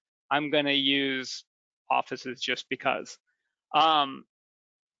office. I'm going to use offices just because.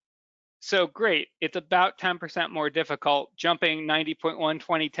 So great, it's about 10% more difficult, jumping 90.1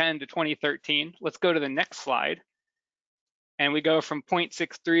 2010 to 2013. Let's go to the next slide. And we go from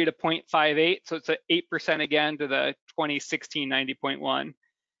 0.63 to 0.58, so it's an 8% again to the 2016 90.1.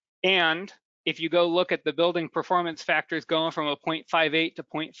 And if you go look at the building performance factors going from a 0.58 to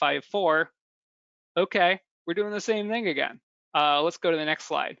 0.54, okay, we're doing the same thing again. Let's go to the next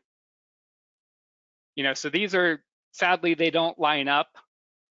slide. So these are, sadly, they don't line up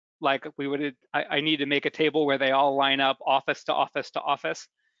like we would. I need to make a table where they all line up office to office to office.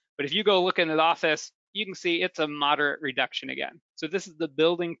 But if you go look in the office, you can see it's a moderate reduction again. So this is the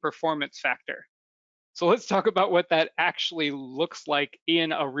building performance factor. So let's talk about what that actually looks like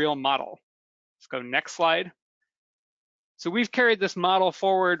in a real model. Let's go next slide. So we've carried this model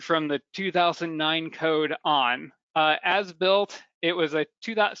forward from the 2009 code on. As built, it was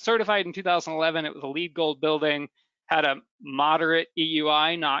certified in 2011. It was a LEED Gold building, had a moderate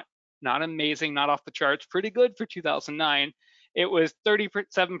EUI, not amazing, not off the charts, pretty good for 2009. It was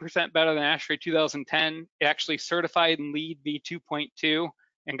 37% better than ASHRAE 2010. It actually certified in LEED v2.2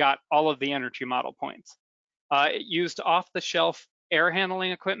 and got all of the energy model points. It used off-the-shelf air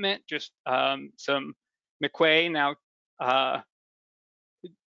handling equipment, just some McQuay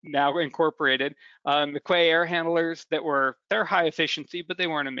now incorporated McQuay air handlers they're high efficiency, but they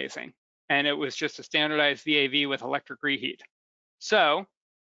weren't amazing. And it was just a standardized VAV with electric reheat. So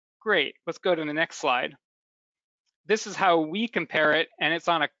great, let's go to the next slide. This is how we compare it, and it's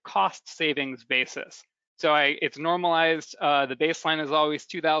on a cost savings basis. So it's normalized, the baseline is always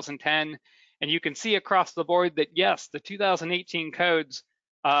 2010, and you can see across the board that yes, the 2018 codes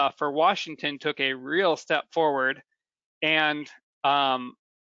for Washington took a real step forward, and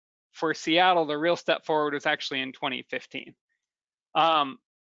for Seattle, the real step forward was actually in 2015.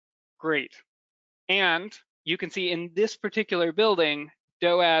 Great. And you can see in this particular building,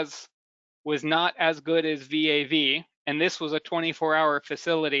 DOAS was not as good as VAV, and this was a 24-hour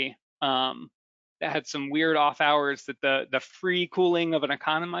facility that had some weird off hours that the free cooling of an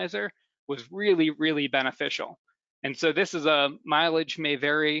economizer was really, really beneficial. And so this is a mileage may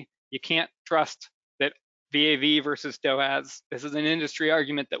vary. You can't trust that VAV versus DOAS. This is an industry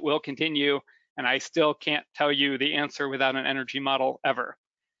argument that will continue, and I still can't tell you the answer without an energy model ever.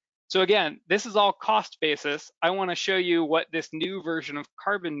 So again, this is all cost basis. I want to show you what this new version of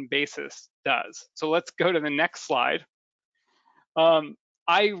carbon basis does. So let's go to the next slide.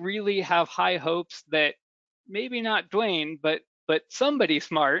 I really have high hopes that maybe not Duane, but somebody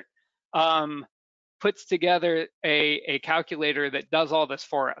smart puts together a calculator that does all this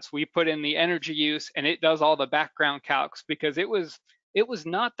for us. We put in the energy use and it does all the background calcs, because it was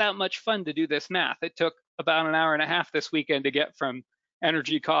not that much fun to do this math. It took about an hour and a half this weekend to get from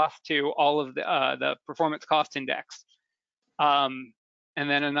energy cost to all of the performance cost index. And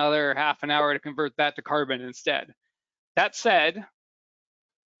then another half an hour to convert that to carbon instead. That said,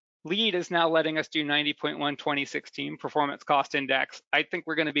 LEED is now letting us do 90.1 2016 performance cost index. I think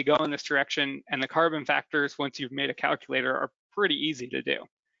we're going to be going this direction, and the carbon factors, once you've made a calculator, are pretty easy to do.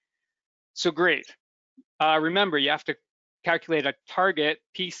 So great. Remember, you have to calculate a target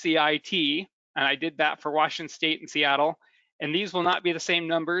PCIT, and I did that for Washington State and Seattle. And these will not be the same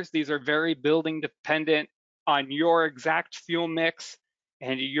numbers. These are very building dependent on your exact fuel mix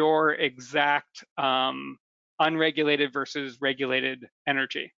and your exact unregulated versus regulated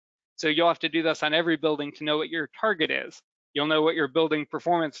energy. So you'll have to do this on every building to know what your target is. You'll know what your building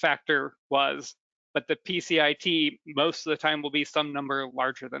performance factor was, but the PCIT most of the time will be some number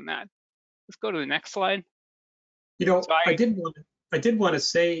larger than that. Let's go to the next slide. So I did want to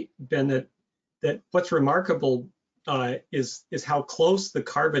say, Ben, that what's remarkable is how close the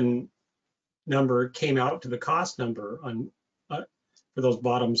carbon number came out to the cost number on for those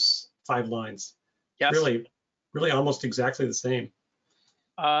bottoms 5 lines. Yes. Really almost exactly the same.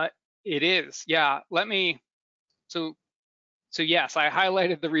 It is, yeah. So yes, I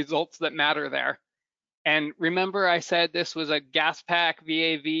highlighted the results that matter there. And remember, I said this was a gas pack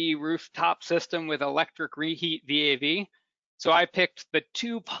VAV rooftop system with electric reheat VAV. So I picked the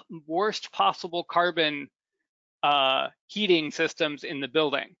 2 worst possible carbon heating systems in the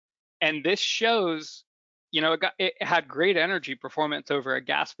building. And this shows, you know, it had great energy performance over a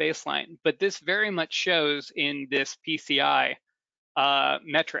gas baseline, but this very much shows in this PCI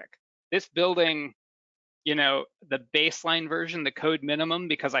metric. This building, you know, the baseline version, the code minimum,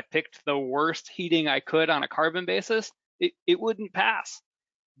 because I picked the worst heating I could on a carbon basis, it wouldn't pass.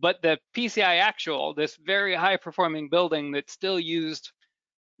 But the PCI actual, this very high performing building that still used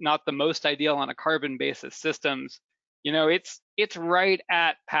not the most ideal on a carbon basis systems, you know, it's right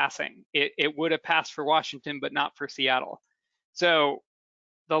at passing. It would have passed for Washington, but not for Seattle. So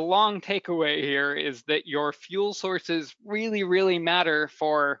the long takeaway here is that your fuel sources really, really matter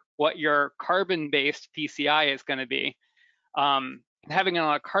for what your carbon-based PCI is going to be. Having it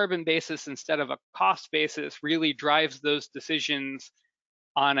on a carbon basis instead of a cost basis really drives those decisions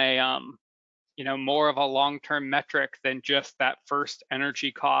on a you know, more of a long-term metric than just that first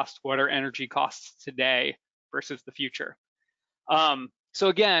energy cost. What are energy costs today versus the future? So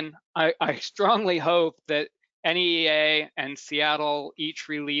again, I strongly hope that NEA and Seattle each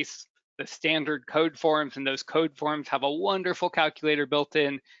release the standard code forms, and those code forms have a wonderful calculator built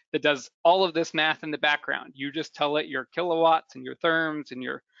in that does all of this math in the background. You just tell it your kilowatts and your therms and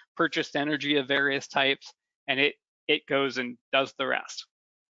your purchased energy of various types, and it goes and does the rest.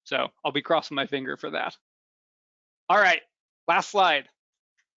 So I'll be crossing my finger for that. All right, last slide.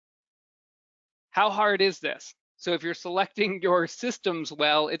 How hard is this? So if you're selecting your systems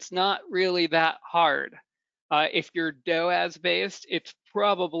well, it's not really that hard. If you're DOAS based, it's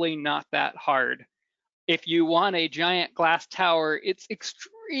probably not that hard. If you want a giant glass tower, it's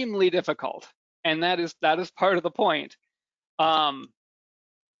extremely difficult, and that is part of the point.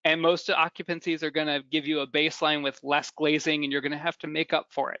 And most occupancies are going to give you a baseline with less glazing, and you're going to have to make up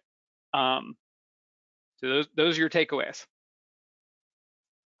for it. So those are your takeaways.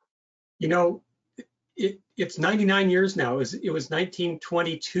 You know, it's 99 years now. It was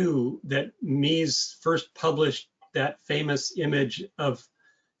 1922 that Mies first published that famous image of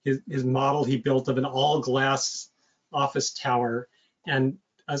his model he built of an all-glass office tower, and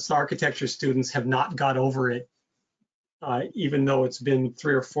us architecture students have not got over it, even though it's been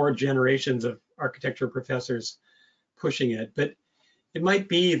 3 or 4 generations of architecture professors pushing it. But it might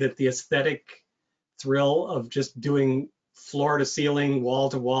be that the aesthetic thrill of just doing floor to ceiling, wall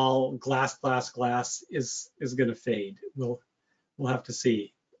to wall, glass is going to fade. We'll have to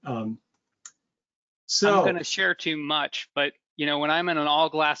see. So I'm going to share too much, but you know, when I'm in an all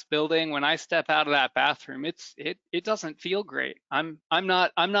glass building, when I step out of that bathroom, it doesn't feel great. I'm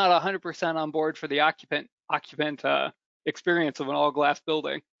not 100% on board for the occupant experience of an all glass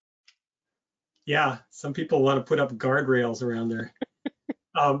building. Yeah, some people want to put up guardrails around there.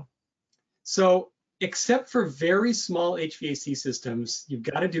 So except for very small HVAC systems, you've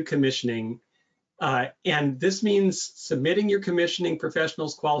got to do commissioning. And this means submitting your commissioning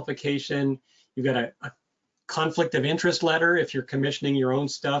professional's qualification. You've got a conflict of interest letter if you're commissioning your own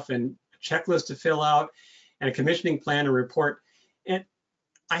stuff, and a checklist to fill out, and a commissioning plan and report. And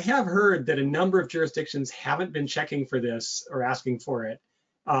I have heard that a number of jurisdictions haven't been checking for this or asking for it,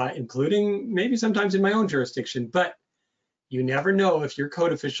 including maybe sometimes in my own jurisdiction. But you never know if your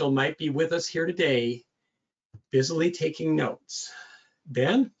code official might be with us here today, busily taking notes.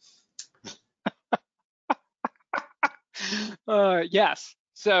 Ben? Yes.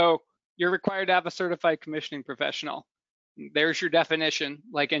 So you're required to have a certified commissioning professional. There's your definition,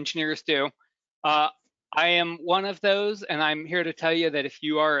 like engineers do. I am one of those, and I'm here to tell you that if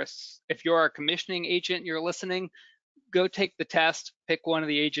you are a commissioning agent and you're listening, go take the test, pick one of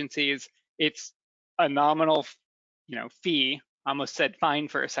the agencies. It's a nominal, you know, fee. I almost said fine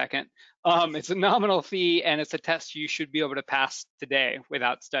for a second. It's a nominal fee, and it's a test you should be able to pass today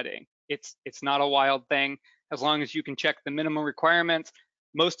without studying. It's not a wild thing, as long as you can check the minimum requirements.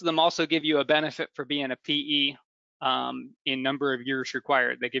 Most of them also give you a benefit for being a PE in number of years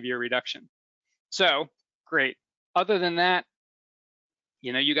required. They give you a reduction. So great. Other than that,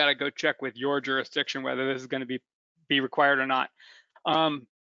 you know, you got to go check with your jurisdiction whether this is going to be required or not.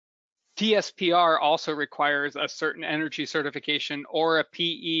 TSPR also requires a certain energy certification or a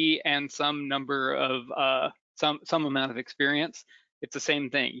PE and some number of some amount of experience. It's the same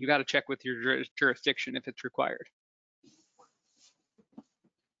thing. You got to check with your jurisdiction if it's required.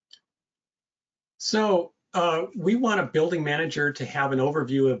 So we want a building manager to have an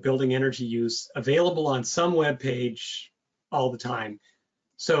overview of building energy use available on some web page all the time.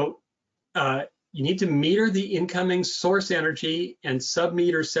 So you need to meter the incoming source energy and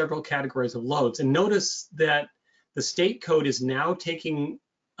sub-meter several categories of loads. And notice that the state code is now taking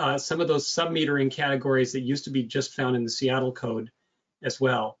some of those sub-metering categories that used to be just found in the Seattle code as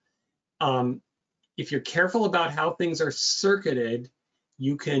well. if you're careful about how things are circuited,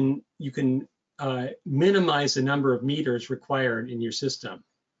 you can minimize the number of meters required in your system.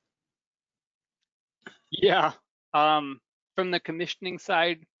 Yeah. From the commissioning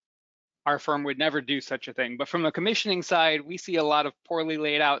side, our firm would never do such a thing. But from the commissioning side, we see a lot of poorly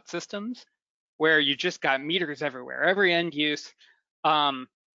laid out systems where you just got meters everywhere, every end use, and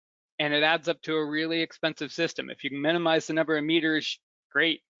it adds up to a really expensive system. If you can minimize the number of meters,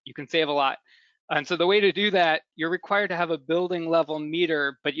 great, you can save a lot. And so the way to do that, you're required to have a building level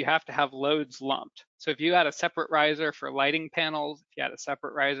meter, but you have to have loads lumped. So if you had a separate riser for lighting panels, if you had a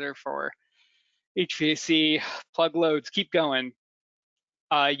separate riser for HVAC, plug loads, keep going,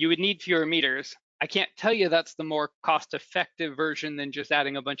 you would need fewer meters. I can't tell you that's the more cost-effective version than just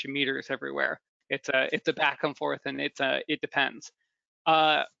adding a bunch of meters everywhere. It's a back and forth, and it depends.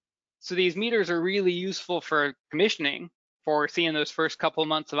 So these meters are really useful for commissioning, for seeing those first couple of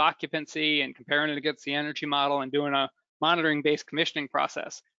months of occupancy and comparing it against the energy model and doing a monitoring-based commissioning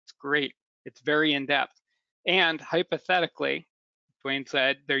process. It's great. It's very in-depth. And hypothetically, Duane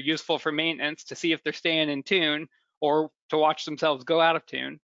said, they're useful for maintenance to see if they're staying in tune or to watch themselves go out of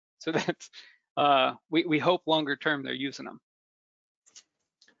tune. So that's, we hope longer term they're using them.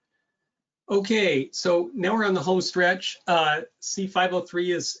 Okay, so now we're on the home stretch.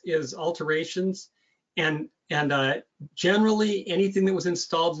 C503 is alterations, and generally anything that was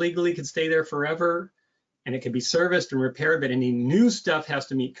installed legally can stay there forever, and it can be serviced and repaired, but any new stuff has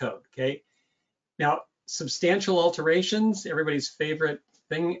to meet code, okay? Now, substantial alterations, everybody's favorite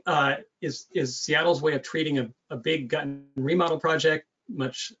thing, is Seattle's way of treating a big gut and remodel project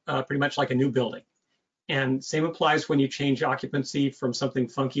pretty much like a new building. And same applies when you change occupancy from something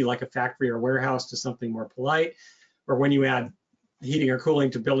funky like a factory or warehouse to something more polite, or when you add heating or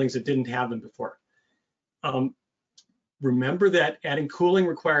cooling to buildings that didn't have them before. Remember that adding cooling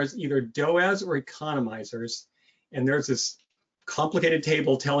requires either DOAS or economizers, and there's this complicated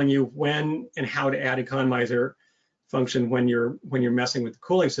table telling you when and how to add economizer function when you're messing with the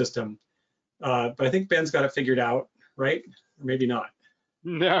cooling system. But I think Ben's got it figured out, right? Or maybe not.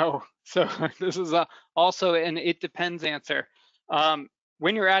 No, so this is also an it depends answer.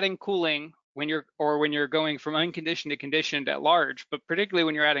 When you're adding cooling, when you're going from unconditioned to conditioned at large, but particularly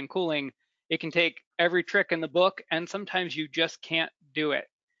when you're adding cooling, it can take every trick in the book, and sometimes you just can't do it.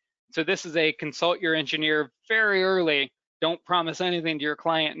 So this is a consult your engineer very early. Don't promise anything to your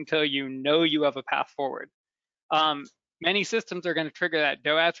client until you know you have a path forward. Many systems are going to trigger that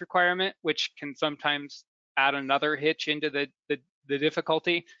DOAS requirement, which can sometimes add another hitch into the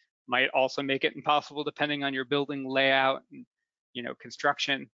difficulty. Might also make it impossible depending on your building layout and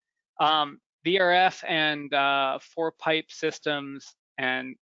construction. VRF and 4-pipe systems,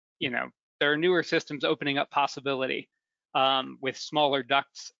 and there are newer systems opening up possibility with smaller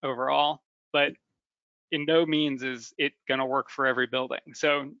ducts overall, but in no means is it going to work for every building.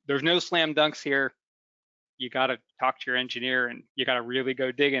 So there's no slam dunks here. You got to talk to your engineer, and you got to really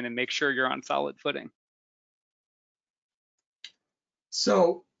go digging and make sure you're on solid footing.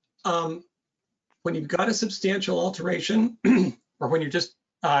 So when you've got a substantial alteration, or when you're just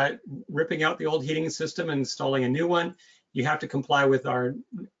ripping out the old heating system and installing a new one, you have to comply with our,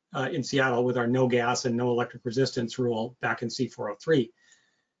 in Seattle, with our no gas and no electric resistance rule back in C403.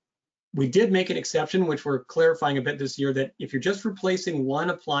 We did make an exception, which we're clarifying a bit this year, that if you're just replacing one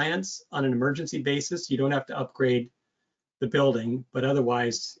appliance on an emergency basis, you don't have to upgrade the building, but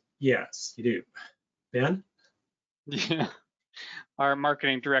otherwise, yes, you do. Ben? Yeah. Our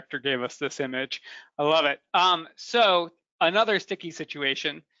marketing director gave us this image. I love it. So another sticky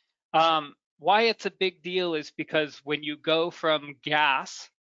situation. Why it's a big deal is because when you go from gas,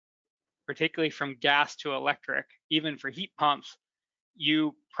 particularly from gas to electric, even for heat pumps,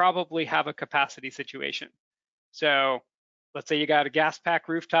 you probably have a capacity situation. So let's say you got a gas pack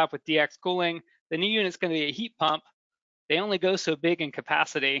rooftop with DX cooling. The new unit's going to be a heat pump. They only go so big in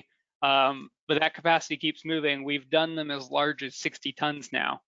capacity. But that capacity keeps moving. We've done them as large as 60 tons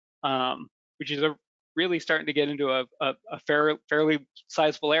now, which is really starting to get into a fairly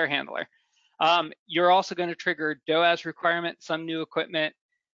sizable air handler. You're also going to trigger DOAS requirement, some new equipment,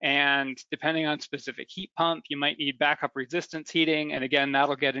 and depending on specific heat pump, you might need backup resistance heating, and again,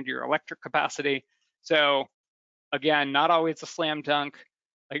 that'll get into your electric capacity. So again, not always a slam dunk.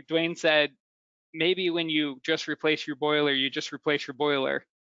 Like Duane said, maybe when you just replace your boiler, you just replace your boiler.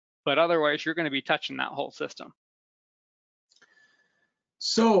 But otherwise, you're going to be touching that whole system.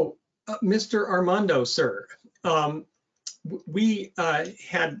 So, Mr. Armando, sir, we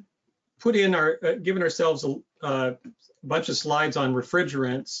had put in given ourselves a bunch of slides on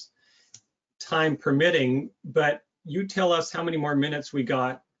refrigerants, time permitting, but you tell us how many more minutes we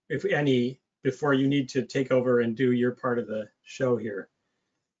got, if any, before you need to take over and do your part of the show here.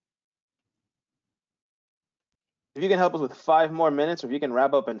 If you can help us with 5 more minutes, or if you can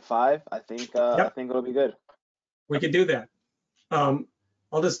wrap up in 5, I think I think it'll be good. We could do that.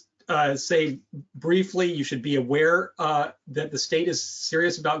 I'll just say briefly, you should be aware that the state is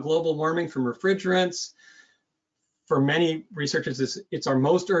serious about global warming from refrigerants. For many researchers, it's our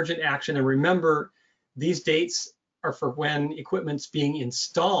most urgent action. And remember, these dates are for when equipment's being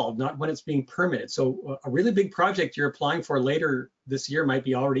installed, not when it's being permitted. So a really big project you're applying for later this year might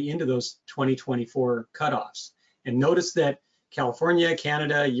be already into those 2024 cutoffs. And notice that California,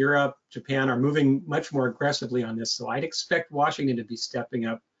 Canada, Europe, Japan are moving much more aggressively on this. So I'd expect Washington to be stepping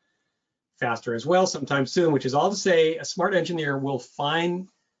up faster as well sometime soon, which is all to say a smart engineer will find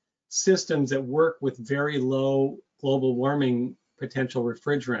systems that work with very low global warming potential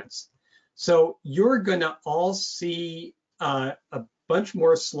refrigerants. So you're gonna all see a bunch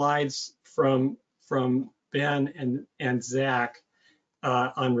more slides from Ben and Zach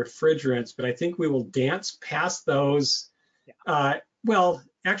on refrigerants, but I think we will dance past those. Well,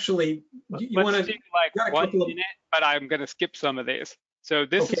 actually, you want to do like 1 minute, but I'm going to skip some of these. So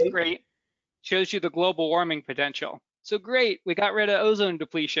this is great. Shows you the global warming potential. So great, we got rid of ozone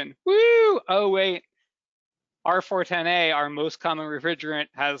depletion. Woo! Oh wait, R410A, our most common refrigerant,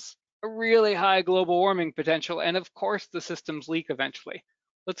 has a really high global warming potential, and of course the systems leak eventually.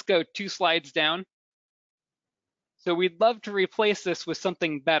 Let's go 2 slides down. So we'd love to replace this with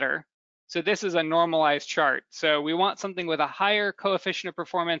something better. So this is a normalized chart. So we want something with a higher coefficient of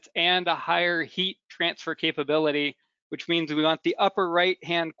performance and a higher heat transfer capability, which means we want the upper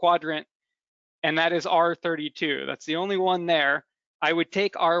right-hand quadrant, and that is R32. That's the only one there. I would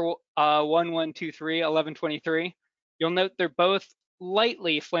take R1123, 1123. You'll note they're both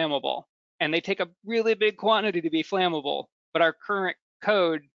lightly flammable, and they take a really big quantity to be flammable, but our current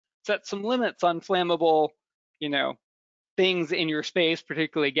code sets some limits on flammable, things in your space,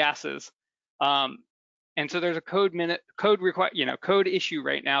 particularly gases. And so there's a code issue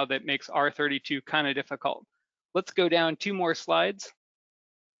right now that makes R32 kind of difficult. Let's go down 2 more slides.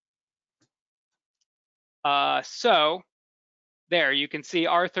 So there you can see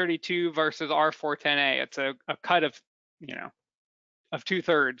R32 versus R410A. It's a cut of, of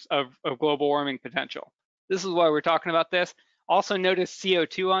 2/3 of global warming potential. This is why we're talking about this. Also notice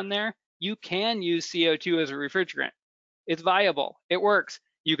CO2 on there. You can use CO2 as a refrigerant. It's viable, it works.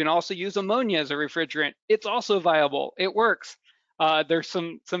 You can also use ammonia as a refrigerant. It's also viable, it works. There's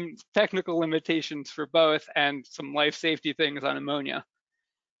some technical limitations for both and some life safety things on ammonia.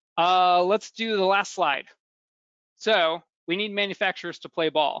 Let's do the last slide. So we need manufacturers to play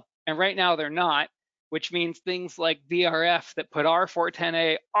ball, and right now they're not, which means things like VRF that put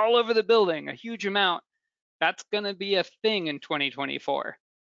R410A all over the building, a huge amount, that's gonna be a thing in 2024.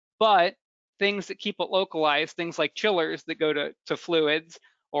 But things that keep it localized, things like chillers that go to fluids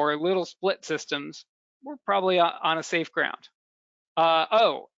or little split systems, we're probably on a safe ground.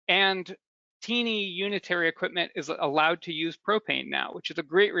 And teeny unitary equipment is allowed to use propane now, which is a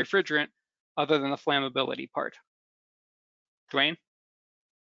great refrigerant other than the flammability part. Duane?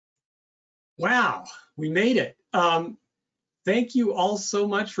 Wow, we made it. Thank you all so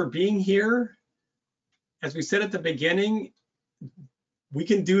much for being here. As we said at the beginning, we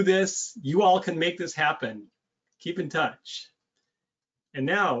can do this. You all can make this happen. Keep in touch. And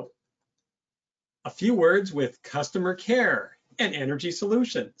now, a few words with customer care and energy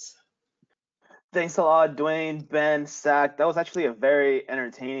solutions. Thanks a lot, Duane, Ben, Zach. That was actually a very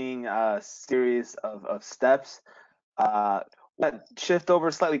entertaining series of steps. Let's shift over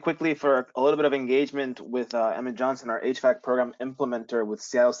slightly quickly for a little bit of engagement with Emma Johnson, our HVAC program implementer with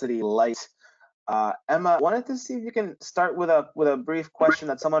Seattle City Light. Emma, wanted to see if you can start with a brief question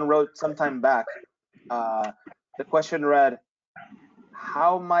that someone wrote sometime back. The question read,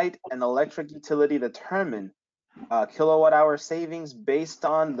 how might an electric utility determine kilowatt-hour savings based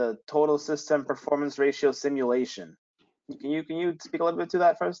on the total system performance ratio simulation? Can you speak a little bit to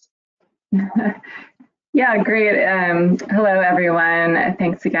that first? Yeah, great. Hello, everyone.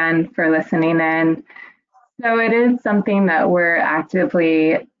 Thanks again for listening in. So it is something that we're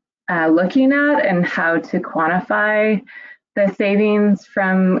actively looking at and how to quantify the savings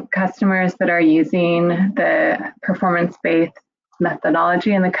from customers that are using the performance-based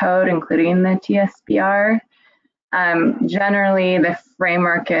methodology in the code, including the TSPR. Generally, the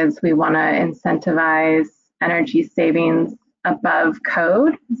framework is we want to incentivize energy savings above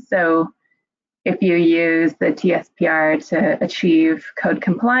code. So if you use the TSPR to achieve code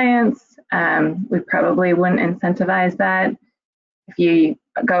compliance, we probably wouldn't incentivize that. If you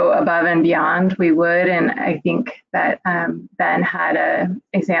go above and beyond, we would. And I think that Ben had an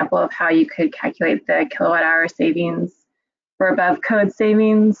example of how you could calculate the kilowatt hour savings for above code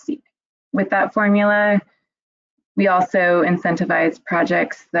savings with that formula. We also incentivize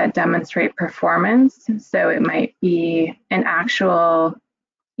projects that demonstrate performance. So it might be an actual,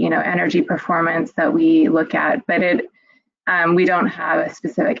 energy performance that we look at, but we don't have a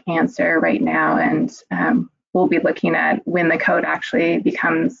specific answer right now. And we'll be looking at when the code actually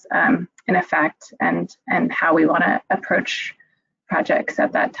becomes in effect and how we want to approach projects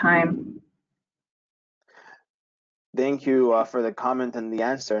at that time. Thank you for the comment and the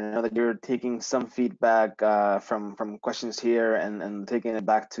answer. I know that you're taking some feedback from questions here and taking it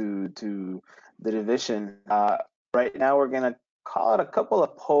back to the division. Right now, we're going to call out a couple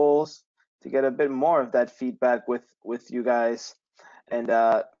of polls to get a bit more of that feedback with you guys. And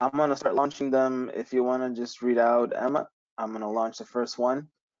I'm going to start launching them. If you want to just read out, Emma, I'm going to launch the first one.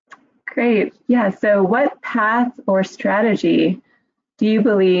 Great. Yeah. So what path or strategy do you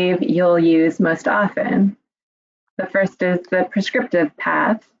believe you'll use most often? The first is the prescriptive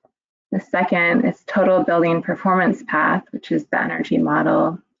path. The second is total building performance path, which is the energy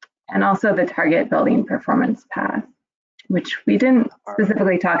model, and also the target building performance path, which we didn't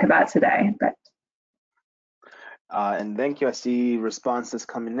specifically talk about today. But and thank you. I see responses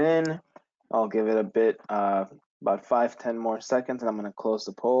coming in. I'll give it a bit, about 5-10 more seconds, and I'm going to close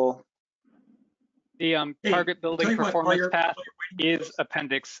the poll. The target building performance path is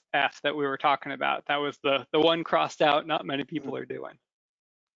Appendix F that we were talking about. That was the one crossed out not many people are doing.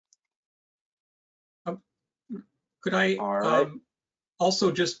 Could I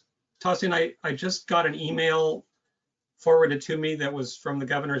also just toss in, I just got an email forwarded to me that was from the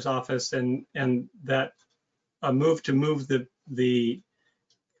governor's office, and that a move to move the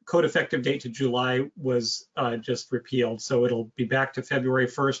code effective date to July was just repealed. So it'll be back to February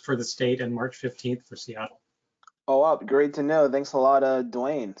 1st for the state and March 15th for Seattle. Oh, wow, great to know. Thanks a lot,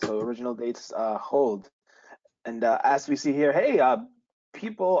 Duane. So original dates hold. And as we see here, hey,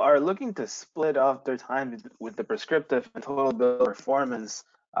 people are looking to split off their time with the prescriptive and total build performance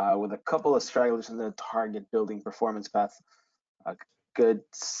with a couple of stragglers in the target building performance path. Good,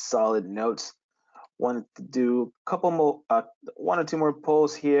 solid notes. Wanted to do a couple more, 1 or 2 more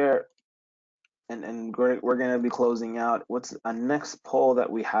polls here, and we're going to be closing out. What's a next poll that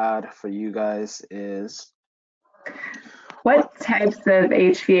we had for you guys is, what types of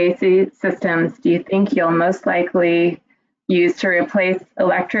HVAC systems do you think you'll most likely use to replace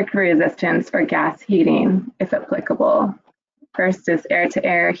electric resistance or gas heating, if applicable? First is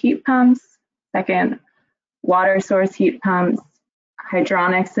air-to-air heat pumps. Second, water source heat pumps,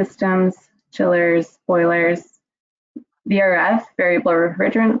 hydronic systems, chillers, boilers, VRF, variable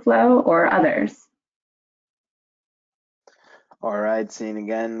refrigerant flow, or others. all right, seeing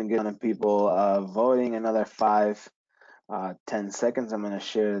again, good amount of people voting, another 5-10 seconds. I'm going to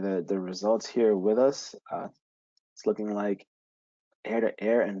share the results here with us. It's looking like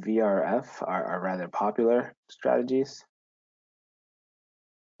air-to-air and VRF are rather popular strategies.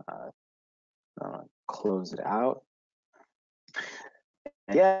 I'll close it out.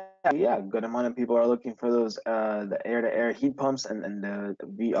 Yeah, good amount of people are looking for those the air-to-air heat pumps and the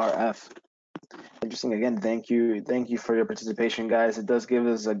VRF. Interesting. Again, thank you for your participation, guys. It does give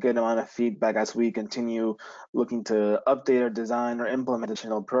us a good amount of feedback as we continue looking to update our design or implement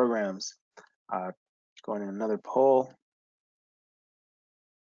additional programs. Going in another poll.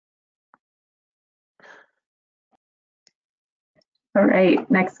 All right,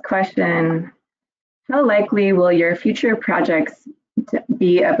 next question. How likely will your future projects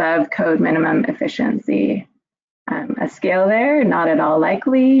be above code minimum efficiency? A scale there, not at all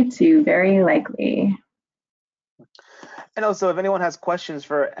likely to very likely. And also, if anyone has questions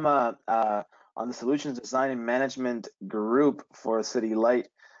for Emma on the Solutions Design and Management group for City Light,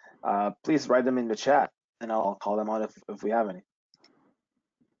 please write them in the chat, and I'll call them out if we have any.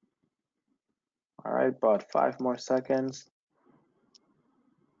 All right, about 5 more seconds.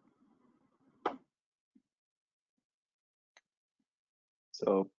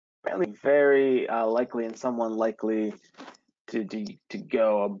 So apparently very likely and somewhat likely to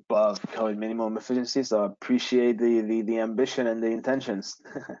go above code minimum efficiency. So I appreciate the ambition and the intentions.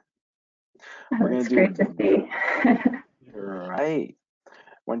 That's great to see. Right.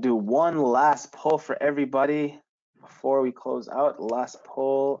 We're gonna do one last poll for everybody before we close out. The last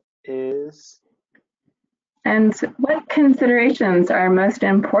poll is, and what considerations are most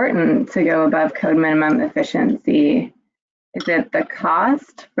important to go above code minimum efficiency? Is it the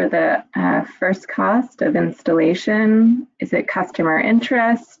cost for the first cost of installation? Is it customer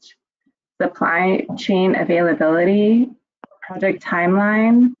interest, supply chain availability, project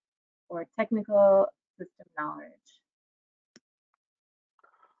timeline, or technical system knowledge.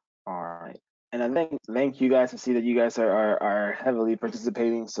 All right. And I thank you guys to see that you guys are heavily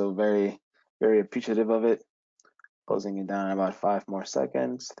participating. So very, very appreciative of it. Closing it down in about 5 more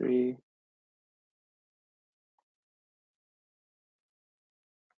seconds. 3.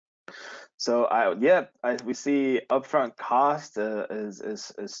 So we see upfront cost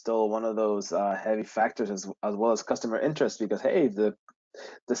is still one of those heavy factors, as well as customer interest, because hey, the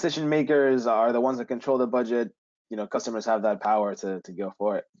decision makers are the ones that control the budget. You know, customers have that power to go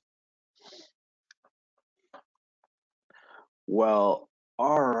for it. Well,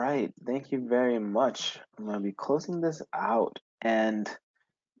 all right. Thank you very much. I'm gonna be closing this out, and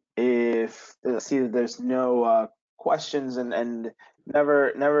if see that there's no questions, and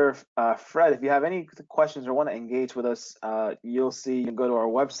never fret if you have any questions or want to engage with us. You'll see, you can go to our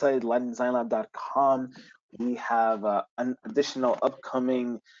website lightingdesignlab.com. We have an additional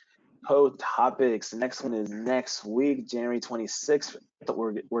upcoming topics. Next one is next week, January 26th.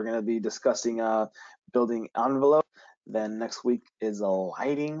 We're going to be discussing building envelope. Then next week is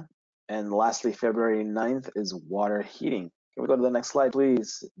lighting, and lastly February 9th is water heating. Can we go to the next slide,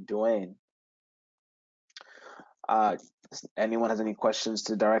 please, Duane? Anyone has any questions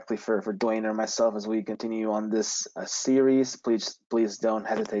to directly for Duane or myself as we continue on this series, please don't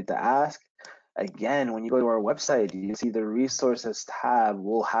hesitate to ask. Again, when you go to our website, you see the resources tab.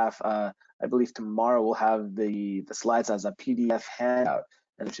 We'll have, I believe tomorrow we'll have the slides as a PDF handout,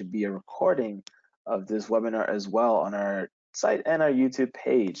 and there should be a recording of this webinar as well on our site and our YouTube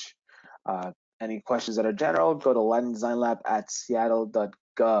page. Any questions that are general, go to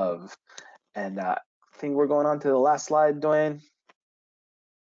lightingdesignlab@seattle.gov. And I think we're going on to the last slide, Duane.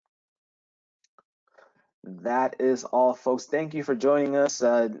 That is all, folks. Thank you for joining us,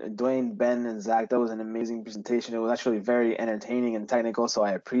 Duane, Ben, and Zach. That was an amazing presentation. It was actually very entertaining and technical, so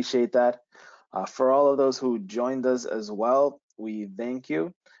I appreciate that. For all of those who joined us as well, we thank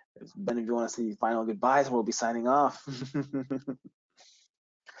you. Ben, if you want to say final goodbyes, we'll be signing off.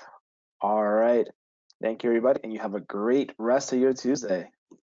 All right. Thank you, everybody, and you have a great rest of your Tuesday.